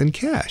different than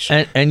cash.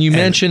 And you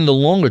mentioned the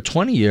longer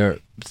 20-year,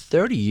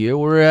 30-year.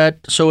 We're at,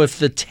 so if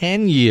the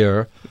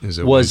 10-year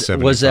was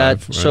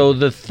at, right? So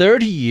the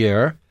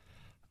 30-year,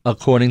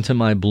 according to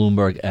my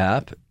Bloomberg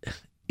app,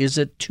 is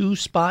at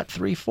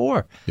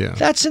 2.34. Yeah,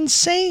 that's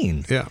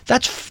insane. Yeah,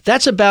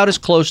 that's about as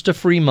close to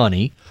free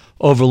money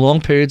over long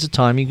periods of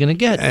time you're going to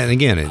get. And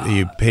again,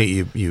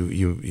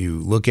 you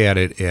look at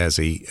it as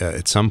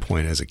at some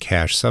point as a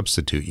cash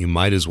substitute. You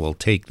might as well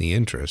take the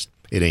interest.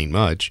 It ain't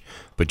much,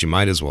 but you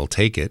might as well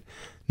take it,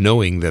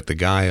 knowing that the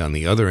guy on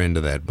the other end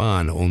of that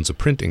bond owns a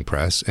printing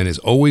press and is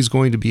always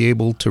going to be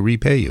able to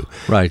repay you.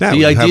 Right. Now,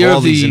 you have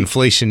all these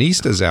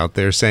inflationistas out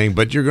there saying,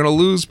 but you're going to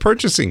lose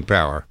purchasing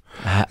power.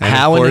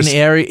 How in an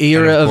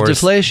era of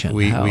deflation?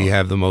 We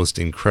have the most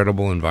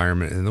incredible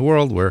environment in the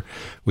world where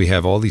we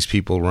have all these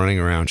people running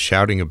around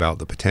shouting about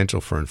the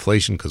potential for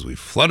inflation because we've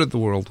flooded the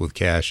world with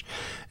cash.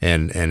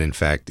 And in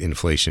fact,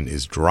 inflation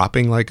is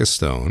dropping like a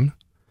stone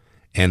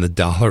and the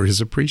dollar is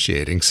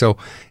appreciating. So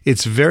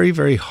it's very,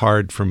 very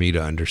hard for me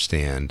to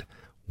understand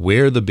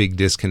where the big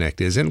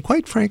disconnect is. And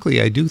quite frankly,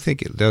 I do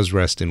think it does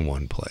rest in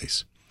one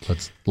place.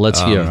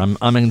 Let's hear.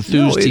 I'm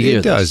enthused to hear.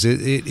 It does.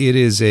 It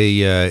is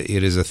a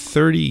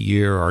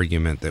 30-year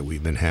argument that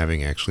we've been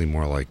having, actually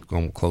more like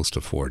close to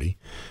 40,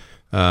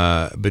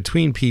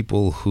 between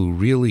people who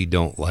really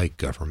don't like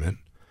government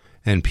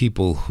and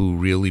people who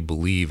really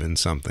believe in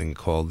something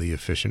called the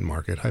efficient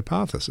market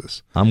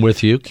hypothesis. I'm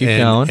with you. Keep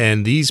going.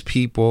 And these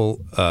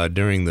people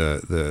during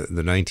the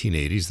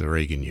 1980s, the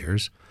Reagan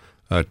years,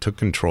 took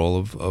control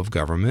of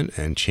government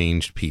and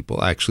changed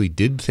people. Actually,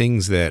 did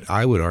things that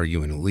I would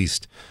argue, in at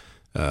least.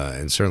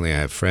 And certainly I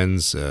have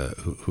friends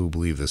who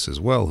believe this as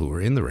well, who were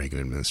in the Reagan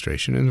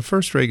administration. In the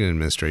first Reagan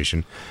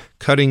administration,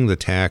 cutting the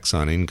tax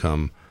on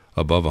income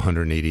above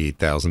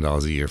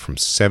 $188,000 a year from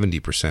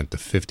 70% to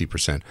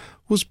 50%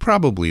 was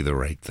probably the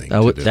right thing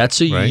to do. That's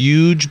a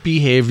huge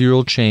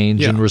behavioral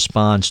change in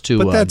response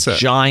to a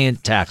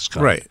giant tax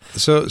cut. Right.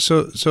 So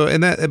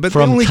and that, but they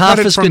only cut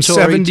it from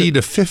 70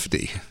 to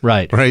 50.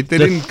 Right. Right. They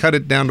didn't cut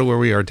it down to where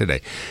we are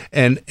today.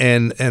 And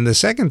the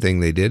second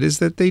thing they did is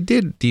that they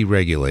did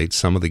deregulate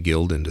some of the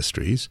guild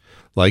industries,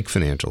 like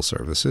financial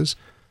services.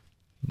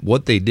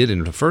 What they did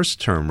in the first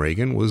term,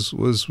 Reagan, was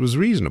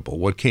reasonable.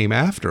 What came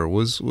after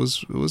was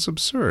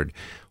absurd.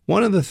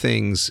 One of the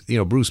things,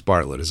 Bruce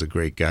Bartlett is a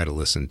great guy to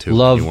listen to.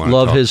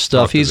 Love his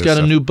stuff. He's got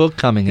a new book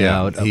coming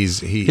out.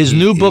 His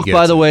new book,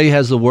 by the way,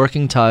 has the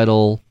working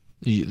title.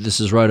 This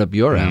is right up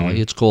your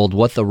alley. It's called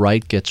 "What the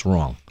Right Gets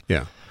Wrong."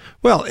 Yeah.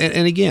 Well,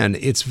 and again,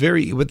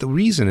 but the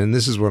reason, and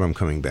this is what I'm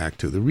coming back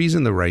to, the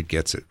reason the right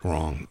gets it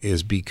wrong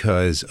is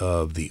because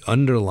of the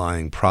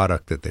underlying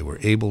product that they were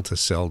able to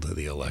sell to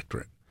the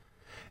electorate.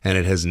 And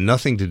it has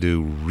nothing to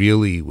do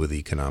really with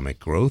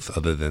economic growth,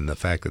 other than the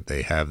fact that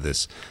they have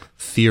this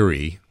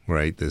theory,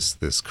 right,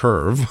 this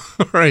curve,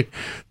 right,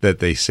 that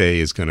they say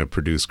is going to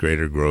produce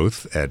greater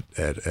growth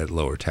at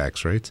lower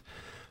tax rates.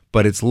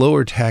 But it's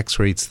lower tax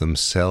rates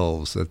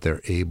themselves that they're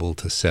able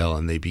to sell,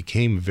 and they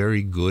became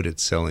very good at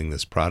selling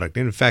this product.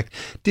 And in fact,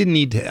 didn't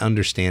need to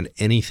understand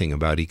anything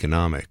about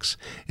economics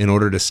in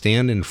order to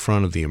stand in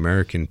front of the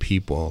American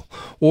people,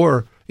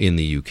 or in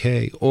the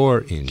UK, or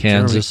in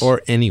Kansas, Germany,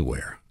 or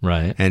anywhere.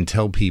 Right. And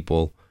tell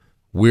people,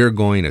 we're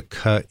going to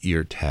cut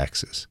your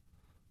taxes.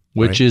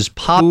 Which is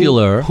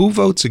popular. Who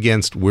votes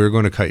against we're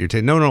going to cut your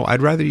taxes? No,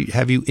 I'd rather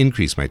have you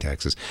increase my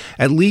taxes.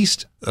 At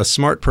least a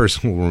smart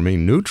person will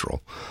remain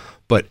neutral.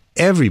 But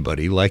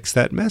everybody likes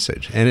that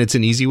message. And it's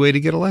an easy way to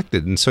get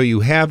elected. And so you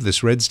have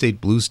this red state,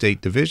 blue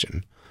state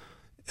division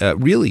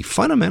really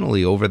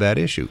fundamentally over that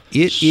issue.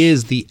 It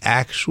is the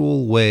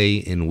actual way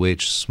in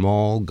which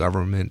small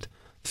government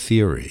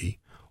theory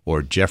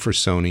or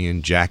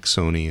Jeffersonian,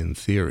 Jacksonian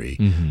theory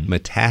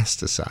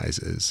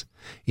metastasizes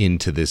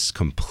into this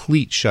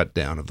complete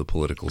shutdown of the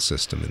political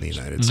system in the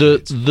United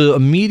States. The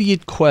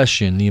immediate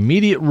question, the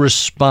immediate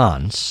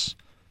response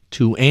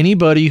to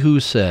anybody who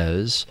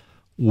says,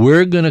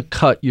 we're going to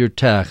cut your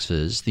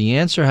taxes, the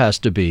answer has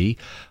to be,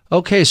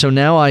 okay, so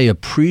now I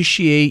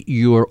appreciate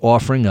your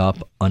offering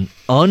up an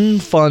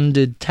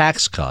unfunded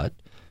tax cut,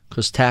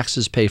 because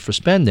taxes pay for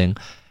spending.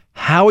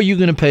 How are you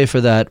going to pay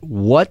for that?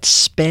 What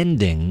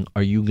spending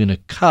are you going to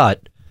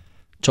cut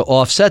to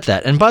offset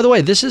that? And by the way,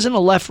 this isn't a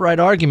left-right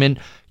argument.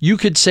 You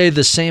could say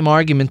the same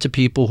argument to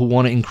people who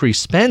want to increase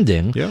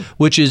spending,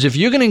 which is if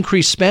you're going to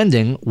increase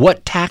spending,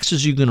 what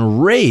taxes are you going to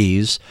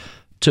raise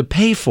to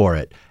pay for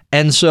it?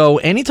 And so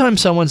anytime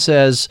someone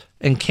says,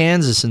 and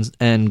Kansas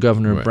and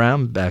Governor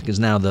Brownback is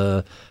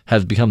now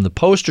have become the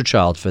poster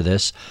child for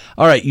this,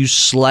 all right, you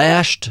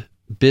slashed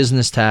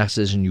business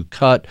taxes and you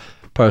cut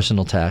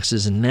personal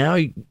taxes, and now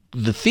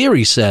the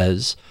theory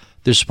says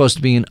there's supposed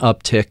to be an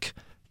uptick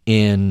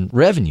in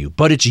revenue.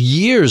 But it's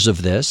years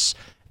of this.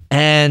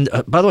 And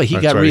by the way, he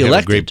That's got right. He had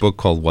reelected. a great book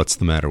called "What's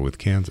the Matter with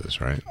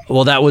Kansas," right?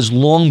 Well, that was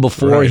long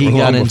before he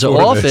got into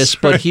office,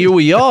 but here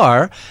we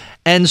are.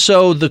 And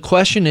so the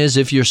question is,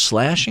 if you're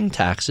slashing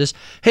taxes,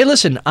 hey,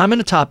 listen, I'm in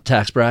a top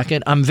tax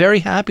bracket. I'm very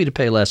happy to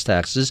pay less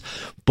taxes,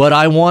 but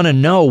I want to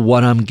know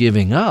what I'm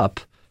giving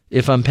up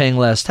if I'm paying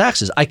less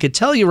taxes. I could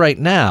tell you right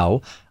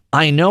now,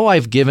 I know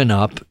I've given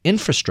up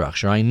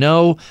infrastructure. I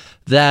know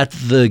that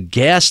the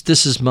gas,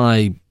 this is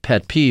my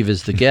pet peeve,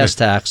 is the gas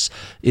tax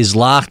is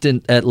locked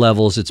in at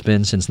levels it's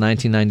been since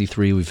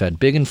 1993. We've had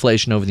big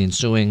inflation over the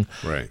ensuing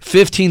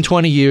 15,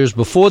 20 years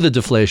before the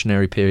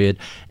deflationary period.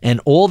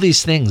 And all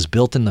these things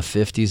built in the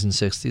 50s and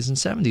 60s and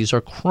 70s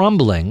are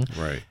crumbling.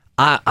 Right.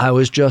 I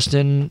was just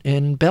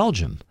in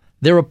Belgium.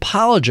 They're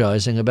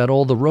apologizing about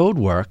all the road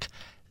work.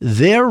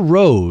 Their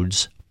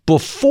roads,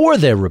 before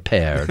they're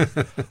repaired,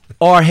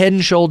 are head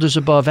and shoulders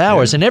above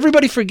ours. And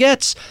everybody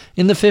forgets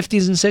in the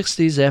 50s and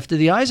 60s, after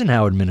the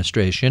Eisenhower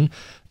administration,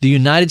 the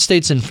United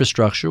States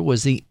infrastructure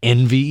was the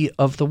envy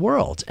of the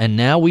world. And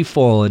now we've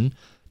fallen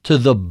to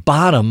the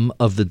bottom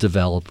of the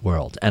developed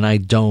world. And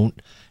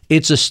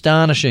it's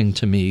astonishing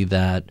to me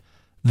that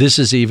this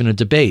is even a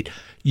debate.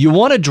 You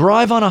want to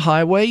drive on a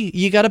highway,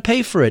 you got to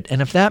pay for it.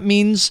 And if that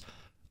means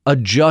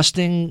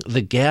adjusting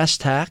the gas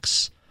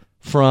tax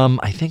from,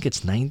 I think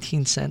it's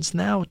 19 cents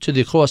now, to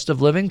the cost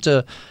of living,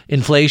 to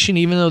inflation,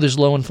 even though there's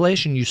low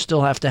inflation, you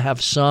still have to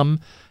have some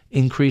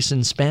increase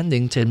in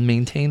spending to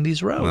maintain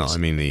these roads. Well, I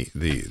mean,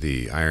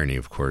 the irony,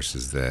 of course,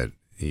 is that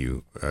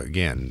you,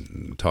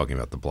 again, talking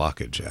about the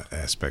blockage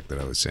aspect that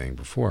I was saying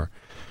before,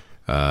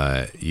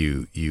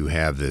 you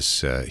have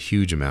this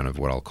huge amount of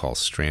what I'll call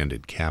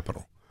stranded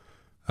capital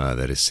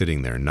that is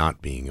sitting there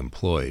not being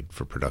employed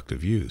for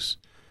productive use.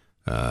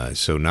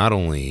 So not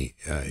only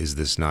is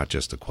this not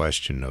just a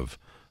question of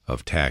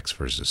tax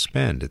versus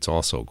spend, it's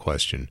also a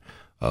question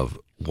of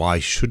why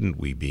shouldn't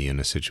we be in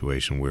a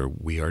situation where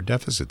we are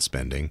deficit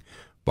spending,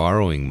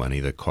 borrowing money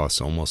that costs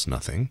almost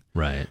nothing,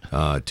 right?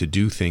 To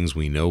do things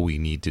we know we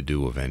need to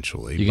do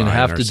eventually. You're going to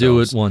have to do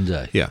it one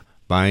day. Yeah,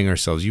 buying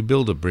ourselves. You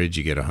build a bridge,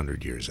 you get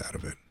 100 years out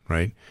of it,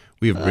 right?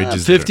 We have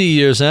bridges. 50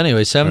 years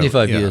anyway,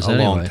 75 years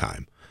anyway. A long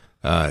time.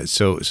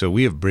 So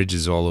we have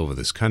bridges all over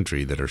this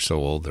country that are so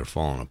old they're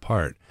falling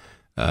apart.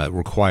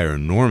 Require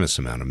enormous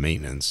amount of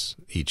maintenance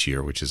each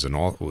year, which is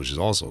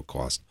also a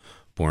cost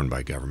borne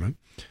by government.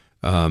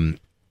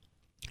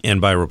 And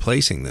by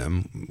replacing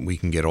them, we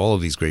can get all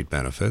of these great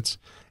benefits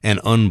and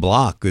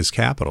unblock this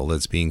capital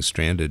that's being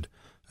stranded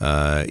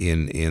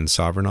in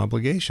sovereign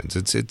obligations.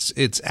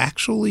 It's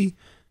actually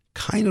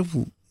kind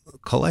of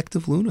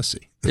collective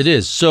lunacy. It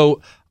is.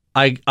 So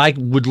I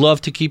would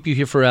love to keep you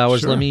here for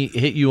hours. Sure. Let me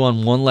hit you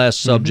on one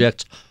last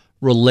subject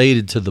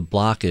related to the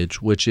blockage,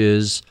 which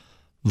is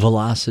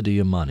velocity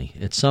of money.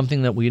 It's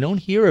something that we don't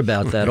hear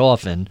about that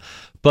often,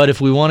 but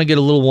if we want to get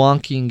a little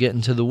wonky and get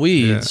into the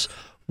weeds,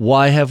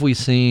 why have we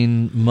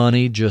seen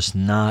money just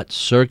not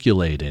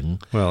circulating?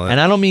 Well, and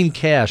I don't mean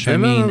cash. I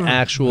mean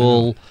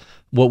actual,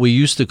 what we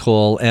used to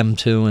call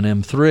M2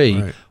 and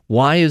M3. Right.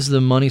 Why is the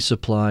money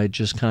supply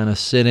just kind of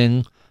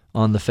sitting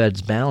on the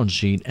Fed's balance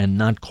sheet and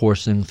not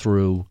coursing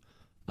through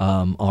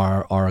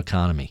our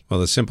economy? Well,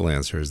 the simple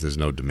answer is there's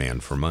no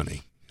demand for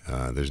money.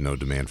 There's no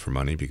demand for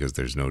money because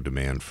there's no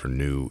demand for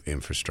new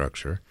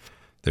infrastructure.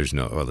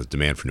 The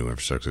demand for new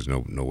infrastructure, there's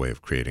no way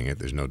of creating it.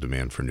 There's no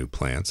demand for new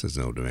plants. There's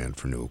no demand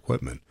for new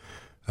equipment.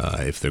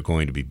 If they're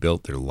going to be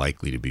built, they're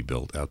likely to be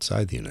built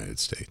outside the United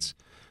States,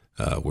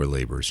 where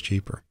labor is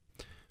cheaper.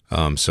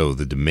 So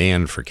the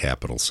demand for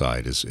capital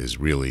side is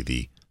really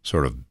the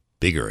sort of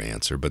bigger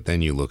answer. But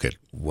then you look at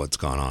what's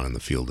gone on in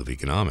the field of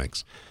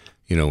economics.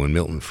 You know, when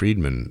Milton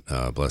Friedman,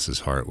 bless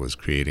his heart, was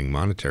creating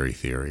monetary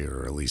theory,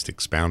 or at least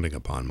expounding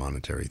upon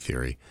monetary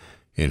theory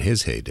in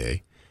his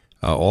heyday,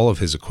 all of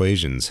his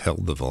equations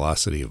held the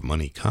velocity of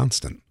money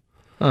constant.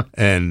 Huh.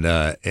 And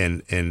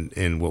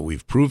what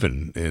we've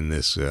proven in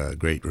this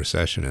Great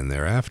Recession and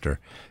thereafter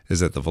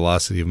is that the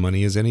velocity of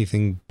money is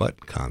anything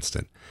but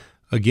constant.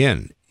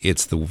 Again,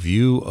 it's the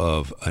view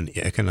of an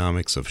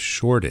economics of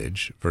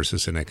shortage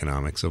versus an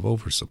economics of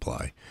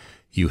oversupply.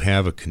 You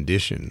have a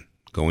condition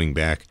going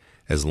back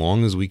as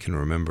long as we can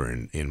remember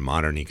in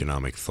modern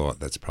economic thought.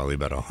 That's probably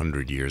about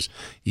 100 years,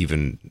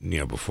 even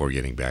before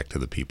getting back to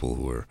the people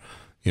who are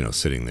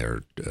sitting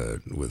there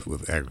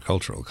with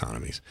agricultural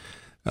economies.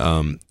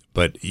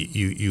 But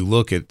you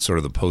look at sort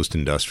of the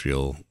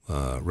post-industrial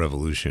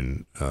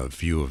revolution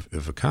view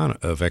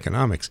of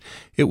economics.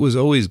 It was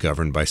always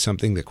governed by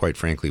something that, quite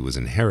frankly, was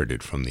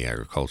inherited from the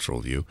agricultural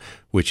view,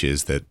 which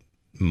is that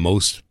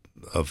most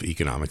of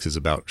economics is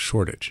about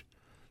shortage.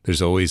 There's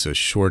always a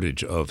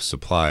shortage of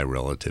supply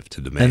relative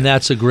to demand. And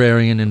that's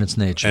agrarian in its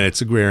nature. And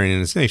it's agrarian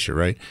in its nature,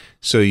 right?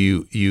 So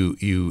you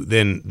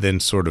then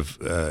sort of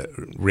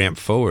ramp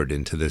forward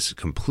into this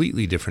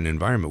completely different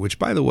environment, which,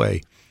 by the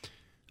way,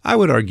 I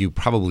would argue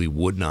probably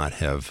would not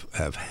have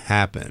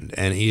happened,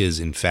 and is,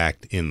 in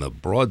fact, in the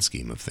broad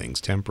scheme of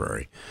things,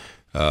 temporary,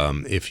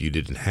 if you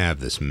didn't have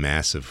this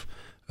massive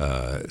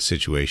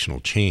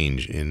situational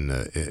change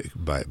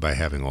by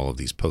having all of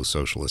these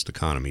post-socialist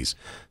economies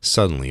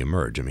suddenly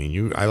emerge. I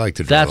mean, I like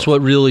to. That's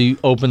what really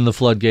opened the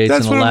floodgates.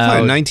 That's and what allowed.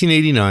 I'm saying.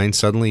 1989,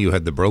 suddenly you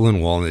had the Berlin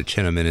Wall and the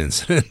Tiananmen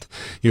incident.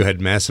 You had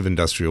massive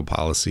industrial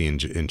policy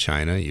in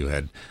China. You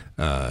had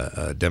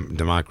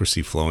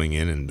democracy flowing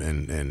in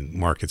and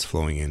markets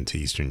flowing into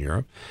Eastern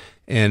Europe,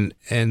 and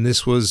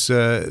this was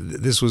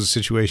a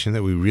situation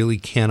that we really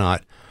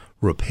cannot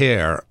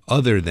repair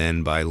other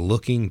than by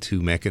looking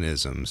to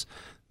mechanisms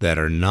that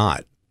are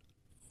not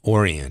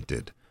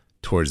oriented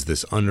towards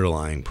this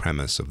underlying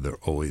premise of there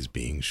always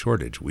being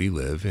shortage. We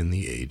live in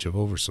the age of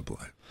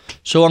oversupply.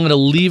 So I'm going to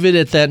leave it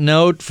at that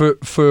note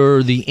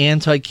for the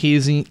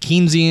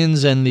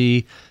anti-Keynesians and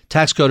the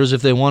tax cutters.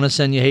 If they want to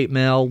send you hate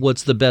mail,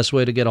 what's the best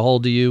way to get a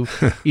hold of you,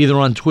 either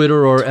on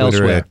Twitter or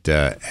elsewhere?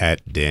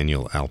 At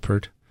Daniel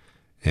Alpert.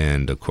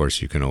 And, of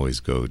course, you can always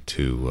go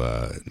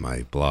to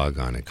my blog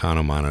on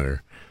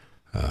Economonitor.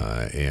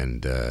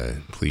 And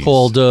please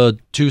called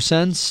 2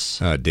 Cents.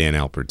 Dan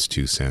Alpert's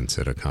 2 Cents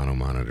at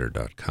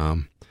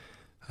economonitor.com.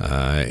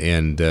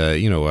 I'm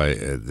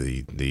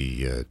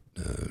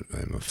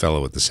a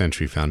fellow at the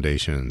Century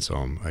Foundation, and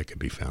so I could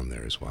be found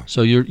there as well.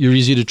 So you're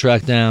easy to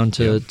track down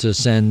to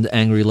send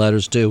angry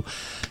letters to.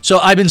 So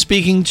I've been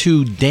speaking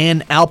to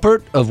Dan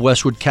Alpert of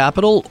Westwood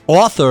Capital,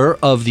 author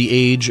of The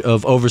Age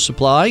of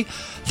Oversupply.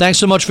 Thanks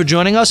so much for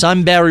joining us.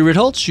 I'm Barry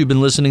Ritholtz. You've been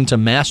listening to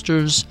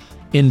Masters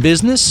in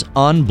Business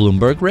on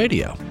Bloomberg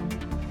Radio.